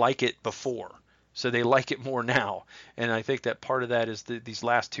didn't like it before, so they like it more now. And I think that part of that is these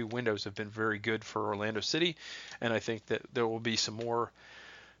last two windows have been very good for Orlando City, and I think that there will be some more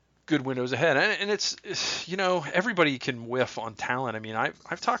good windows ahead. And it's everybody can whiff on talent. I mean,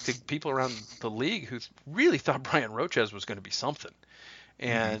 I've talked to people around the league who really thought Brian Rochez was going to be something,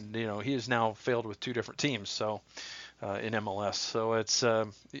 and he has now failed with two different teams. So in MLS, so it's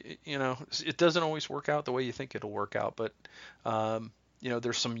it doesn't always work out the way you think it'll work out, but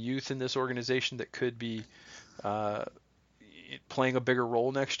there's some youth in this organization that could be playing a bigger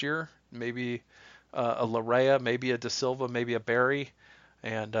role next year. Maybe a Larea, maybe a Da Silva, maybe a Barry,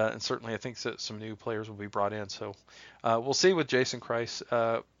 and certainly I think that some new players will be brought in. So we'll see with Jason Kreis.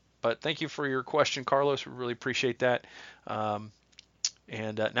 But thank you for your question, Carlos. We really appreciate that. And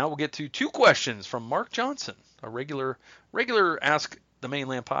now we'll get to 2 questions from Mark Johnson, a regular Ask the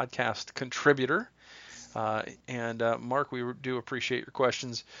Mainland podcast contributor. Mark, we do appreciate your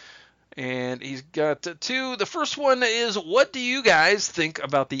questions. And he's got 2. The first one is, what do you guys think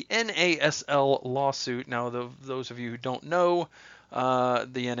about the NASL lawsuit? Now, those of you who don't know,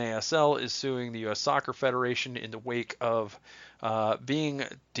 the NASL is suing the U.S. Soccer Federation in the wake of being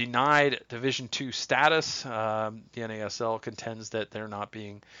denied Division II status. The NASL contends that they're not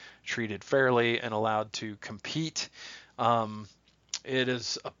being treated fairly and allowed to compete. It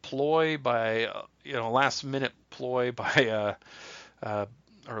is a ploy by, last-minute ploy by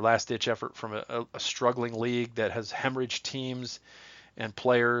or last-ditch effort from a struggling league that has hemorrhaged teams and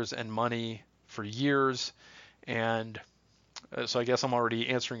players and money for years. And so I guess I'm already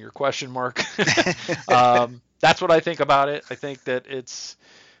answering your question, Mark. That's what I think about it. I think that it's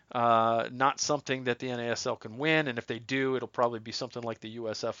not something that the NASL can win, and if they do, it'll probably be something like the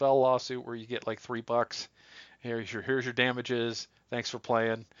USFL lawsuit where you get like $3. Here's your damages. Thanks for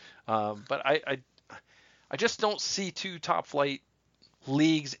playing. But I just don't see 2 top-flight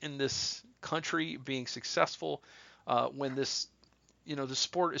leagues in this country being successful when this, the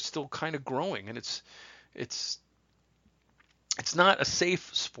sport is still kind of growing, and it's not a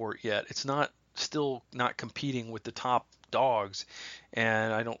safe sport yet. It's still not competing with the top dogs,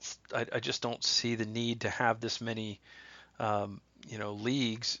 and I just don't see the need to have this many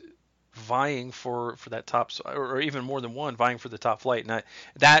leagues vying for that top, or even more than one vying for the top flight. And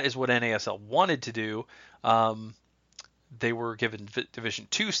that is what NASL wanted to do. They were given Division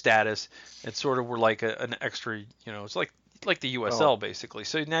II status and sort of were like an extra, it's like the USL basically.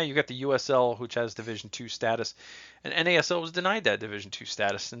 So now you got the USL, which has Division II status, and NASL was denied that Division II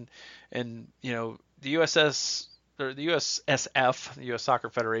status. And the USSF, the U.S. Soccer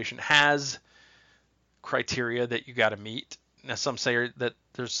Federation, has criteria that you got to meet. Now some say that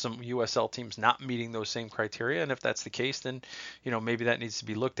there's some USL teams not meeting those same criteria, and if that's the case, then maybe that needs to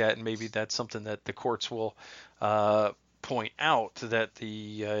be looked at, and maybe that's something that the courts will point out, that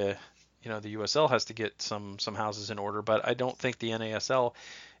the the USL has to get some houses in order. But I don't think the NASL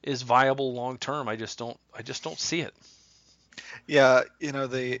is viable long term. I just don't see it. Yeah,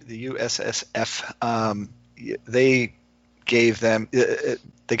 the USSF, they gave them,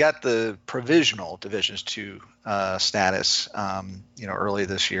 they got the provisional Divisions 2 status, early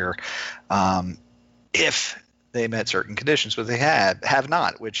this year, if they met certain conditions, but they have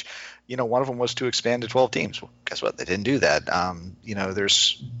not, which, one of them was to expand to 12 teams. Well, guess what? They didn't do that.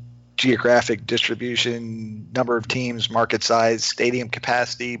 There's geographic distribution, number of teams, market size, stadium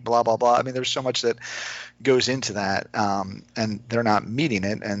capacity, blah, blah, blah. I mean, there's so much that goes into that, and they're not meeting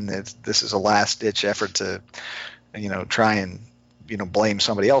it. And this is a last-ditch effort to, try and, blame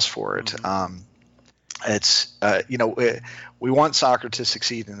somebody else for it. Mm-hmm. We want soccer to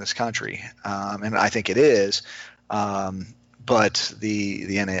succeed in this country, and I think it is. But the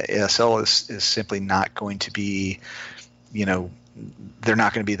NASL is simply not going to be, they're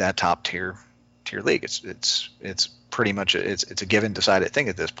not going to be that top tier league. It's pretty much it's a given, decided thing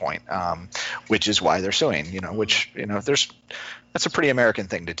at this point, which is why they're suing. That's a pretty American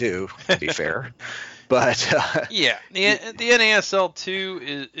thing to do, to be fair. But yeah, the NASL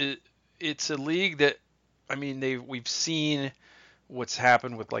too it's a league that, we've seen what's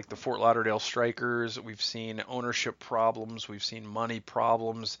happened with like the Fort Lauderdale Strikers. We've seen ownership problems. We've seen money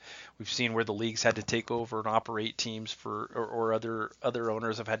problems. We've seen where the leagues had to take over and operate teams or other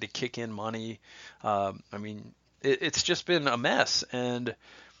owners have had to kick in money. It's just been a mess, and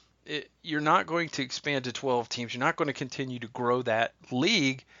you're not going to expand to 12 teams. You're not going to continue to grow that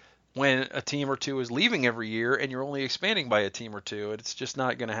league when a team or two is leaving every year and you're only expanding by a team or two. It's just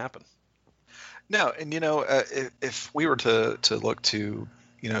not going to happen. No, and if we were to look to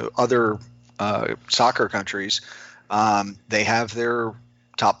other soccer countries, they have their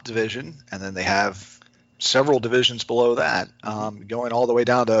top division, and then they have several divisions below that, going all the way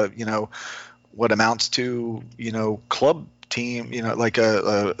down to what amounts to club team, like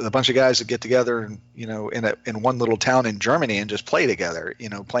a bunch of guys that get together and in one little town in Germany and just play together,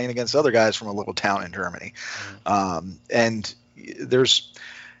 playing against other guys from a little town in Germany, and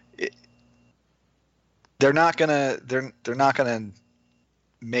they're not gonna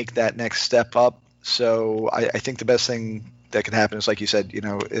make that next step up. So I think the best thing that can happen is, like you said,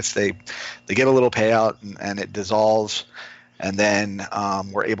 if they get a little payout and it dissolves, and then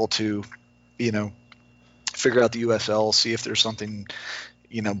we're able to, figure out the USL, see if there's something,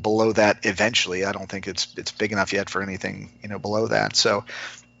 below that eventually. I don't think it's big enough yet for anything, below that. So,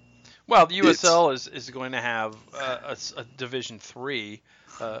 well, the USL is going to have a Division III,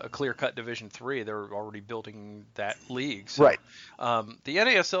 a clear-cut Division III. They're already building that league. So, right. The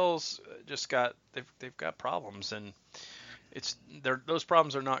NASL's they've got problems, and those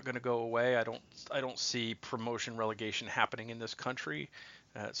problems are not going to go away. I don't see promotion relegation happening in this country,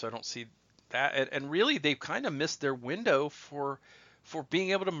 so I don't see that. And really, they've kind of missed their window for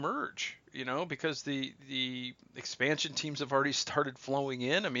being able to merge, because the expansion teams have already started flowing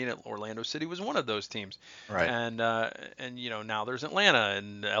in. I mean, Orlando City was one of those teams, right? And now there's Atlanta,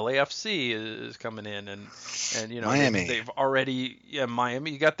 and LAFC is coming in, and Miami. they've already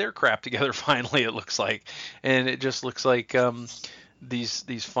Miami got their crap together finally, it looks like, and it just looks like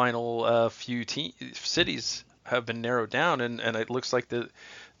these final few cities have been narrowed down, and it looks like the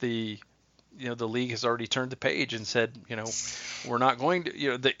league has already turned the page and said, we're not going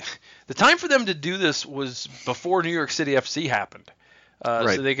to, the time for them to do this was before New York City FC happened,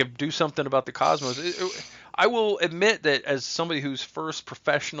 right. So they could do something about the Cosmos. I will admit that as somebody whose first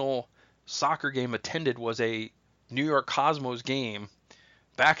professional soccer game attended was a New York Cosmos game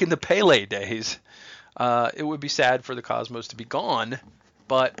back in the Pele days, it would be sad for the Cosmos to be gone,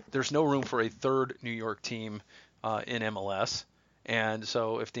 but there's no room for a third New York team in MLS. And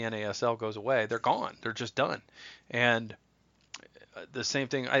so if the NASL goes away, they're gone. They're just done. And the same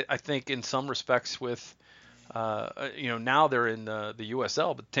thing, I think, in some respects with, now they're in the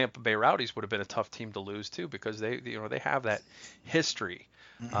USL, but Tampa Bay Rowdies would have been a tough team to lose too, because they have that history.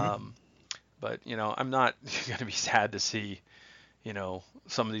 Mm-hmm. But I'm not going to be sad to see,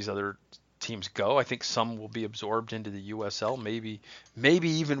 some of these other teams go. I think some will be absorbed into the USL. Maybe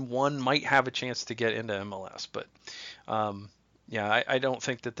even one might have a chance to get into MLS. But I don't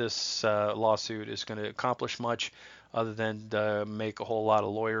think that this lawsuit is going to accomplish much other than make a whole lot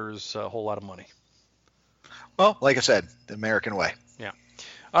of lawyers a whole lot of money. Well, like I said, the American way. Yeah.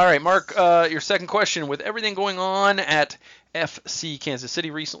 All right, Mark, your second question. With everything going on at FC Kansas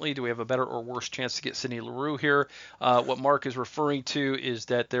City recently, do we have a better or worse chance to get Sidney Leroux here? What Mark is referring to is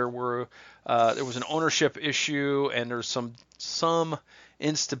that there was an ownership issue, and there's some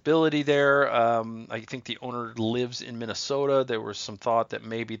instability there. I think the owner lives in Minnesota. There was some thought that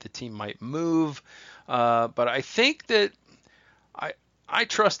maybe the team might move, but I think that I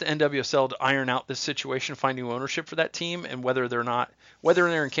trust the NWSL to iron out this situation, find new ownership for that team, and whether they're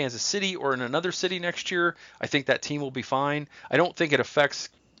in Kansas City or in another city next year, I think that team will be fine. I don't think it affects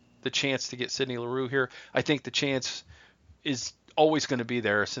the chance to get Sidney Leroux here. I think the chance is always going to be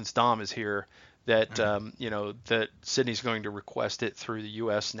there since Dom is here, that that Sidney's going to request it through the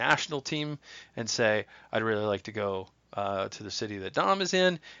U.S. national team and say, I'd really like to go to the city that Dom is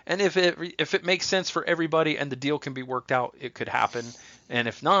in, and if it makes sense for everybody and the deal can be worked out, it could happen. And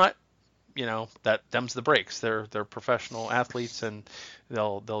if not, that them's the breaks. They're professional athletes, and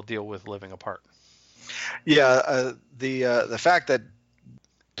they'll deal with living apart. Yeah, the fact that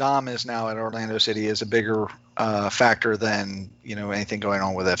Dom is now at Orlando City is a bigger factor than anything going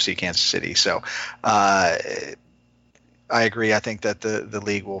on with FC Kansas City. So I agree. I think that the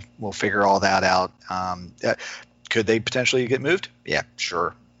league will figure all that out. Could they potentially get moved? Yeah,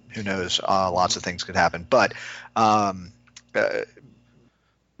 sure. Who knows? Lots of things could happen. But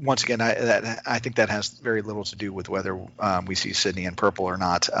once again, I think that has very little to do with whether we see Sidney in purple or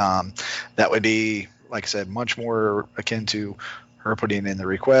not. That would be, like I said, much more akin to her putting in the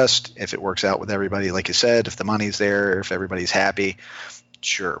request. If it works out with everybody, like you said, if the money's there, if everybody's happy,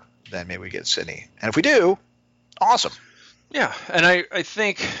 sure, then maybe we get Sidney. And if we do, awesome. Yeah, and I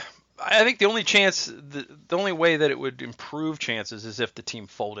think the only chance, the only way that it would improve chances is if the team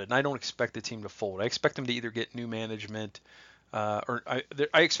folded. And I don't expect the team to fold. I expect them to either get new management, or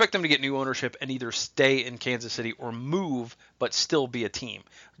I expect them to get new ownership and either stay in Kansas City or move, but still be a team.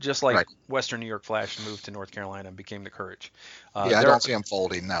 Just like Western New York Flash moved to North Carolina and became the Courage. I don't see them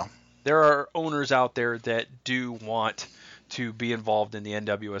folding, no. There are owners out there that do want to be involved in the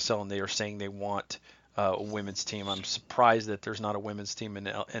NWSL, and they are saying they want a women's team. I'm surprised that there's not a women's team in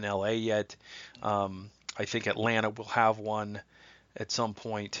LA yet. I think Atlanta will have one at some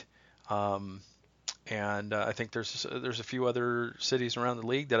point, and I think there's a few other cities around the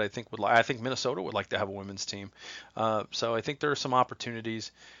league that I think I think Minnesota would like to have a women's team. So I think there are some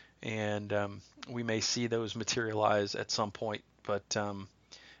opportunities, and we may see those materialize at some point. But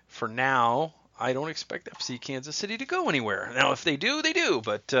for now, I don't expect FC Kansas City to go anywhere. Now, if they do, they do.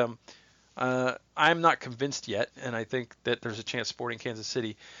 But I'm not convinced yet, and I think that there's a chance Sporting Kansas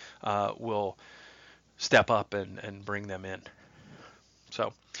City will step up and bring them in.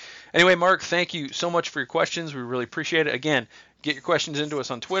 So anyway, Mark, thank you so much for your questions. We really appreciate it. Again, get your questions into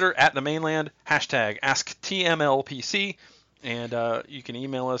us on Twitter at the mainland, hashtag AskTMLPC, and you can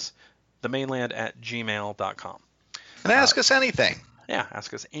email us themainland@gmail.com. And ask us anything. Yeah,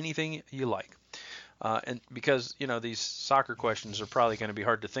 ask us anything you like. And because, these soccer questions are probably going to be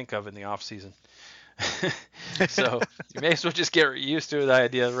hard to think of in the off season. So you may as well just get used to the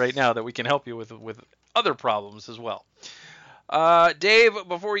idea right now that we can help you with other problems as well. Dave,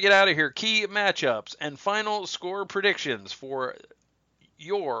 before we get out of here, key matchups and final score predictions for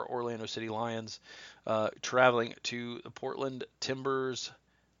your Orlando City Lions traveling to the Portland Timbers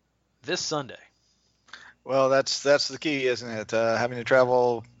this Sunday. Well, that's the key, isn't it? Having to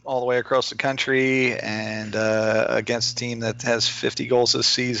travel all the way across the country and against a team that has 50 goals this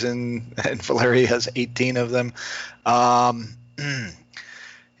season, and Valeri has 18 of them.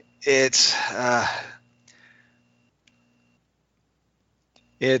 It's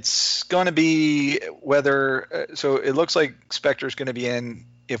going to be whether so it looks like Spector's going to be in.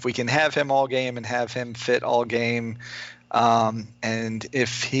 If we can have him all game and have him fit all game, and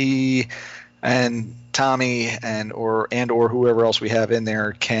if he and Tommy and or whoever else we have in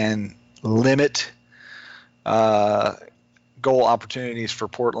there can limit goal opportunities for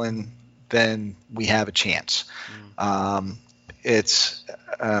Portland, then we have a chance. Of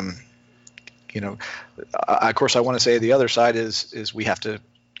course, I want to say the other side is we have to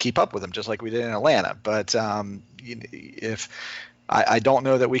keep up with them just like we did in Atlanta. But if I don't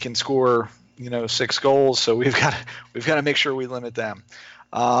know that we can score 6 goals, so we've got to make sure we limit them.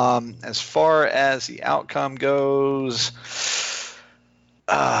 As far as the outcome goes,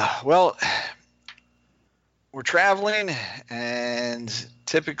 well, we're traveling, and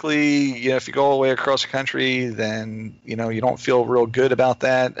typically, if you go all the way across the country, then you don't feel real good about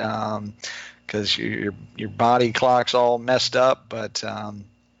that because your body clock's all messed up. But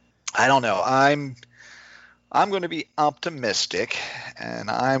I don't know. I'm going to be optimistic, and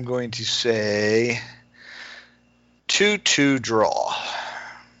I'm going to say 2-2 draw.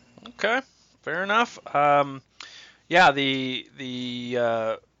 Okay, fair enough. Yeah, the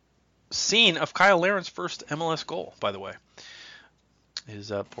scene of Kyle Laren's first MLS goal, by the way,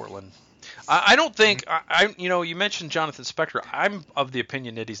 is Portland. I don't think you mentioned Jonathan Spector. I'm of the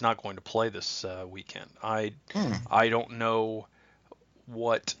opinion that he's not going to play this weekend. I don't know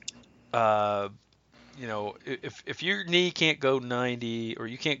what if your knee can't go 90 or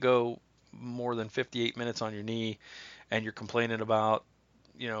you can't go more than 58 minutes on your knee, and you're complaining about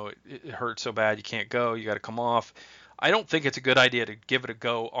it hurts so bad you can't go, you got to come off. I don't think it's a good idea to give it a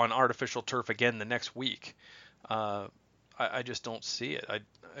go on artificial turf again the next week. I just don't see it. I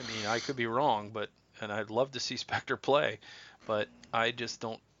mean, I could be wrong, and I'd love to see Spector play, but I just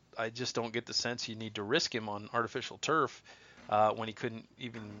don't get the sense you need to risk him on artificial turf when he couldn't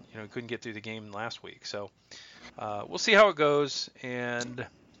even couldn't get through the game last week. So we'll see how it goes. And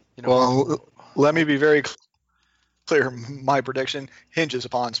well, let me be very clear. My prediction hinges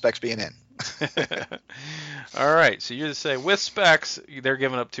upon Specs being in. All right, so you're to say with Specs they're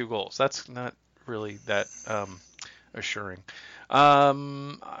giving up 2 goals. That's not really that assuring.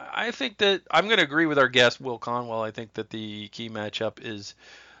 I think that I'm going to agree with our guest Will Conwell. I think that the key matchup is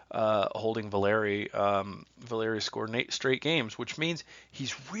holding Valeri. Valeri scored 8 straight games, which means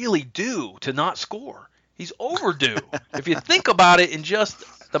he's really due to not score. He's overdue. If you think about it in just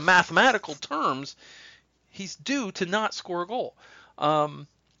the mathematical terms, he's due to not score a goal.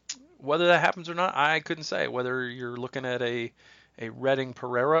 Whether that happens or not, I couldn't say. Whether you're looking at a Redding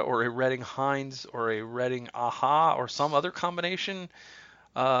Pereira or a Redding Hines or a Redding Aha or some other combination,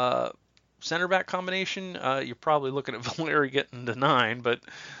 center back combination, you're probably looking at Valeri getting to 9. But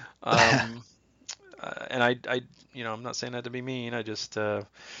and I'm not saying that to be mean. I just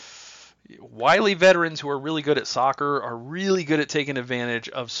wily veterans who are really good at soccer are really good at taking advantage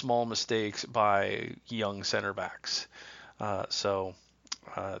of small mistakes by young center backs. So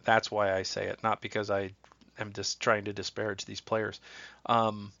that's why I say it, not because I am just trying to disparage these players.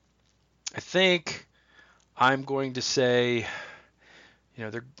 I think I'm going to say,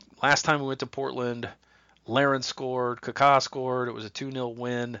 last time we went to Portland, Laren scored, Kaká scored. It was a 2-0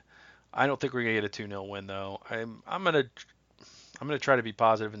 win. I don't think we're gonna get a 2-0 win though. I'm gonna try to be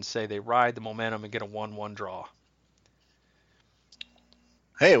positive and say they ride the momentum and get a 1-1 draw.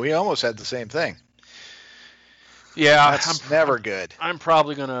 Hey, we almost had the same thing. Yeah, that's never good. I'm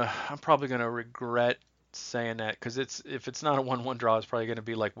probably gonna regret saying that because if it's not a 1-1 draw, it's probably gonna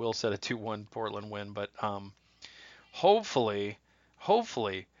be like Will said, a 2-1 Portland win. But hopefully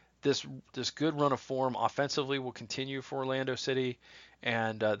this good run of form offensively will continue for Orlando City,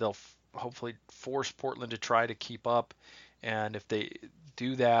 and they'll hopefully force Portland to try to keep up. And if they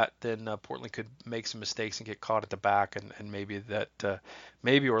do that, then Portland could make some mistakes and get caught at the back, and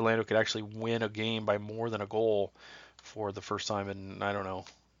maybe Orlando could actually win a game by more than a goal for the first time in, I don't know,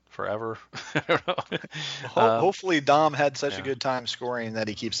 forever. I don't know. Hopefully Dom had such yeah. a good time scoring that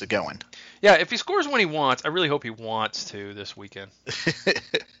he keeps it going. Yeah, if he scores when he wants, I really hope he wants to this weekend.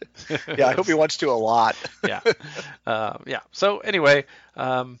 Yeah, I hope he wants to a lot. Yeah. Yeah. So anyway,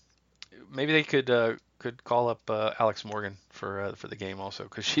 maybe they could call up Alex Morgan for the game also,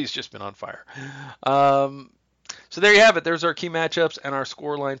 because she's just been on fire. So there you have it. There's our key matchups and our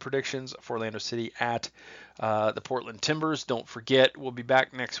scoreline predictions for Orlando City at the Portland Timbers. Don't forget, we'll be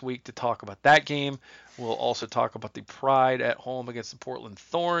back next week to talk about that game. We'll also talk about the Pride at home against the Portland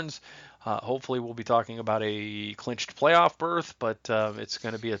Thorns. Hopefully we'll be talking about a clinched playoff berth, but it's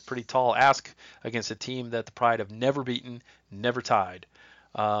going to be a pretty tall ask against a team that the Pride have never beaten, never tied.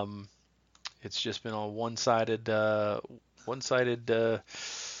 It's just been a one-sided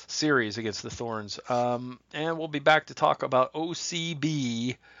series against the Thorns. And we'll be back to talk about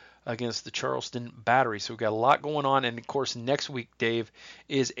OCB against the Charleston Battery. So we've got a lot going on. And, of course, next week, Dave,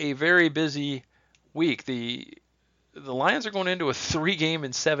 is a very busy week. The Lions are going into a 3-game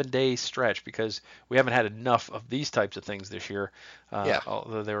and 7-day stretch because we haven't had enough of these types of things this year.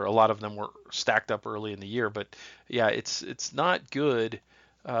 Although there were a lot of them were stacked up early in the year. But, yeah, it's not good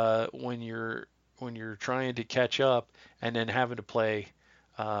when you're trying to catch up and then having to play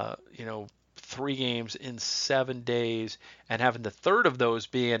 3 games in 7 days, and having the third of those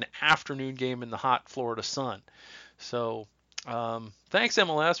be an afternoon game in the hot Florida sun. So thanks,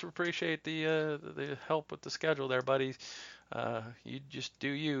 MLS. We appreciate the help with the schedule there, buddy. You just do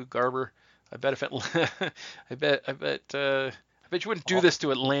you, Garber. I bet I bet you wouldn't do this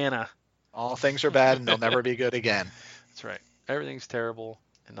to Atlanta. All things are bad and they'll never be good again. That's right. Everything's terrible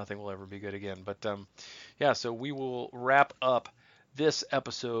and nothing will ever be good again. But yeah, so we will wrap up this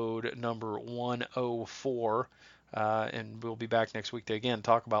episode number 104, and we'll be back next week to again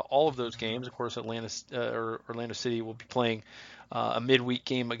talk about all of those games. Of course, Orlando City will be playing a midweek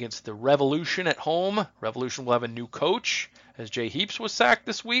game against the Revolution at home. Revolution will have a new coach, as Jay Heaps was sacked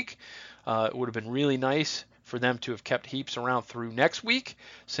this week. It would have been really nice for them to have kept Heaps around through next week,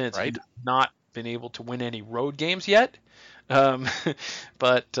 since he's not been able to win any road games yet.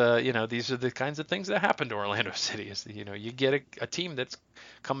 But these are the kinds of things that happen to Orlando City. Is you get a team that's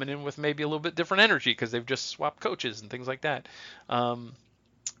coming in with maybe a little bit different energy because they've just swapped coaches and things like that.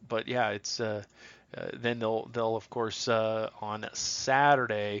 But yeah, it's then they'll of course on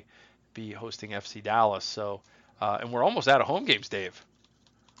Saturday be hosting FC Dallas. So and we're almost out of home games, Dave.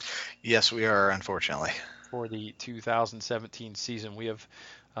 Yes, we are, unfortunately. For the 2017 season, we have.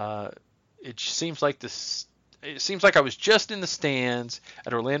 It seems like I was just in the stands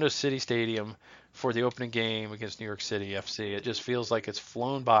at Orlando City Stadium for the opening game against New York City FC. It just feels like it's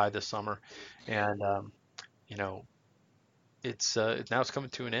flown by this summer, and it's now it's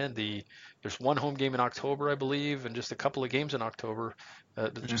coming to an end. There's one home game in October, I believe, and just a couple of games in October.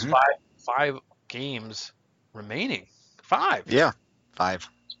 There's just five games remaining. 5. Yeah, 5.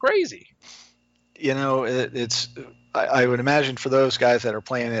 It's crazy. It's I would imagine for those guys that are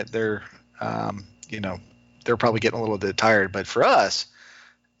playing it, they're they're probably getting a little bit tired. But for us,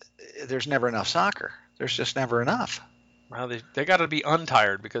 there's never enough soccer. There's just never enough. Well, they got to be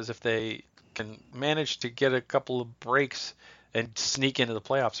untired, because if they can manage to get a couple of breaks and sneak into the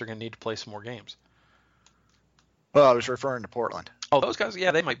playoffs, they're going to need to play some more games. Well, I was referring to Portland. Oh, those guys,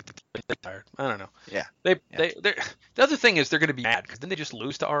 yeah, they might be tired. I don't know. Yeah. The other thing is they're going to be mad because didn't they just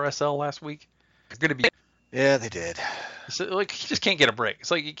lose to RSL last week? They're going to be. Yeah, they did. So, you just can't get a break.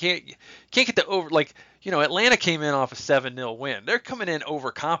 It's like you can't get the over. Atlanta came in off a 7-0 win. They're coming in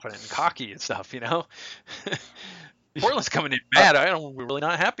overconfident and cocky and stuff. Portland's coming in mad. We're really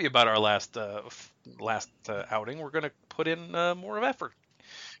not happy about our last outing. We're going to put in more of effort.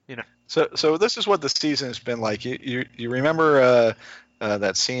 So this is what the season has been like. You remember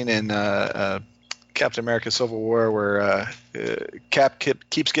that scene in Captain America: Civil War where Cap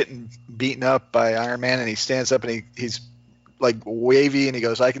keeps getting beaten up by Iron Man, and he stands up and he's like wavy and he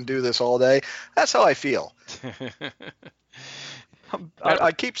goes, "I can do this all day." That's how I feel.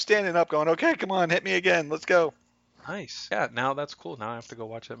 I keep standing up, going, "Okay, come on, hit me again. Let's go." Nice. Yeah, now that's cool. Now I have to go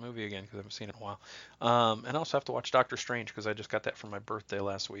watch that movie again because I haven't seen it in a while. And I also have to watch Doctor Strange because I just got that for my birthday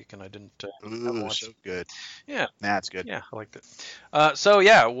last week and I didn't. Ooh, so good. Yeah. That's good. Yeah, I liked it. So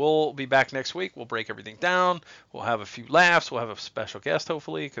yeah, we'll be back next week. We'll break everything down. We'll have a few laughs. We'll have a special guest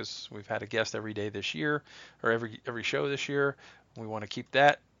hopefully because we've had a guest every day this year or every show this year. We want to keep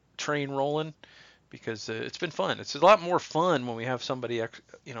that train rolling. because it's been fun. It's a lot more fun when we have somebody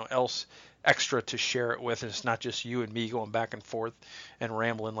else extra to share it with, and it's not just you and me going back and forth and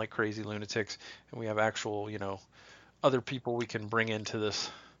rambling like crazy lunatics, and we have actual other people we can bring into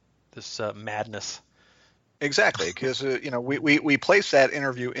this madness. Exactly, because we place that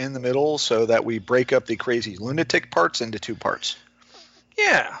interview in the middle so that we break up the crazy lunatic parts into 2 parts.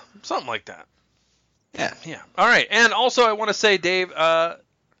 Yeah, something like that. Yeah. All right, and also I want to say, Dave, the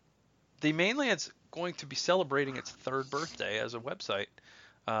Mainland's going to be celebrating its 3rd birthday as a website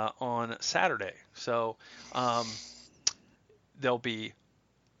on Saturday. So there'll be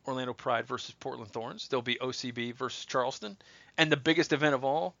Orlando Pride versus Portland Thorns. There'll be OCB versus Charleston, and the biggest event of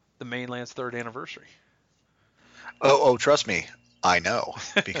all, the Mainland's 3rd anniversary. Oh, trust me, I know,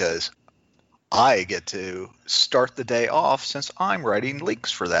 because I get to start the day off since I'm writing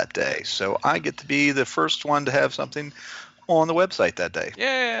leaks for that day. So I get to be the first one to have something on the website that day.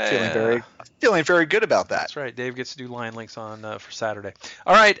 Yeah. Feeling very good about that. That's right. Dave gets to do line links on for Saturday.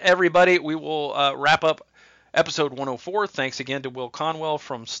 All right, everybody, we will wrap up episode 104. Thanks again to Will Conwell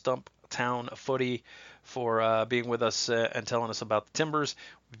from Stumptown Footy for being with us and telling us about the Timbers.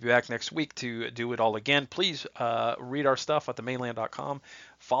 We'll be back next week to do it all again. Please read our stuff at themainland.com.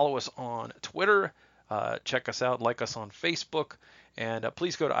 Follow us on Twitter. Check us out. Like us on Facebook. And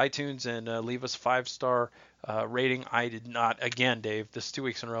please go to iTunes and leave us a 5-star rating. I did not, again, Dave, this 2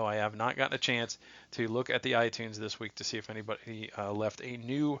 weeks in a row, I have not gotten a chance to look at the iTunes this week to see if anybody left a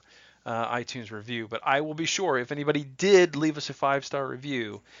new iTunes review. But I will be sure if anybody did leave us a 5-star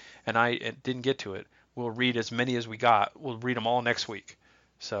review and I didn't get to it, we'll read as many as we got. We'll read them all next week.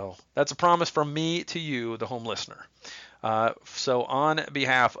 So that's a promise from me to you, the home listener. So on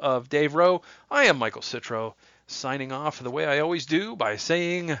behalf of Dave Rowe, I am Michael Citro, signing off the way I always do by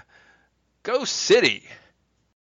saying, Go City!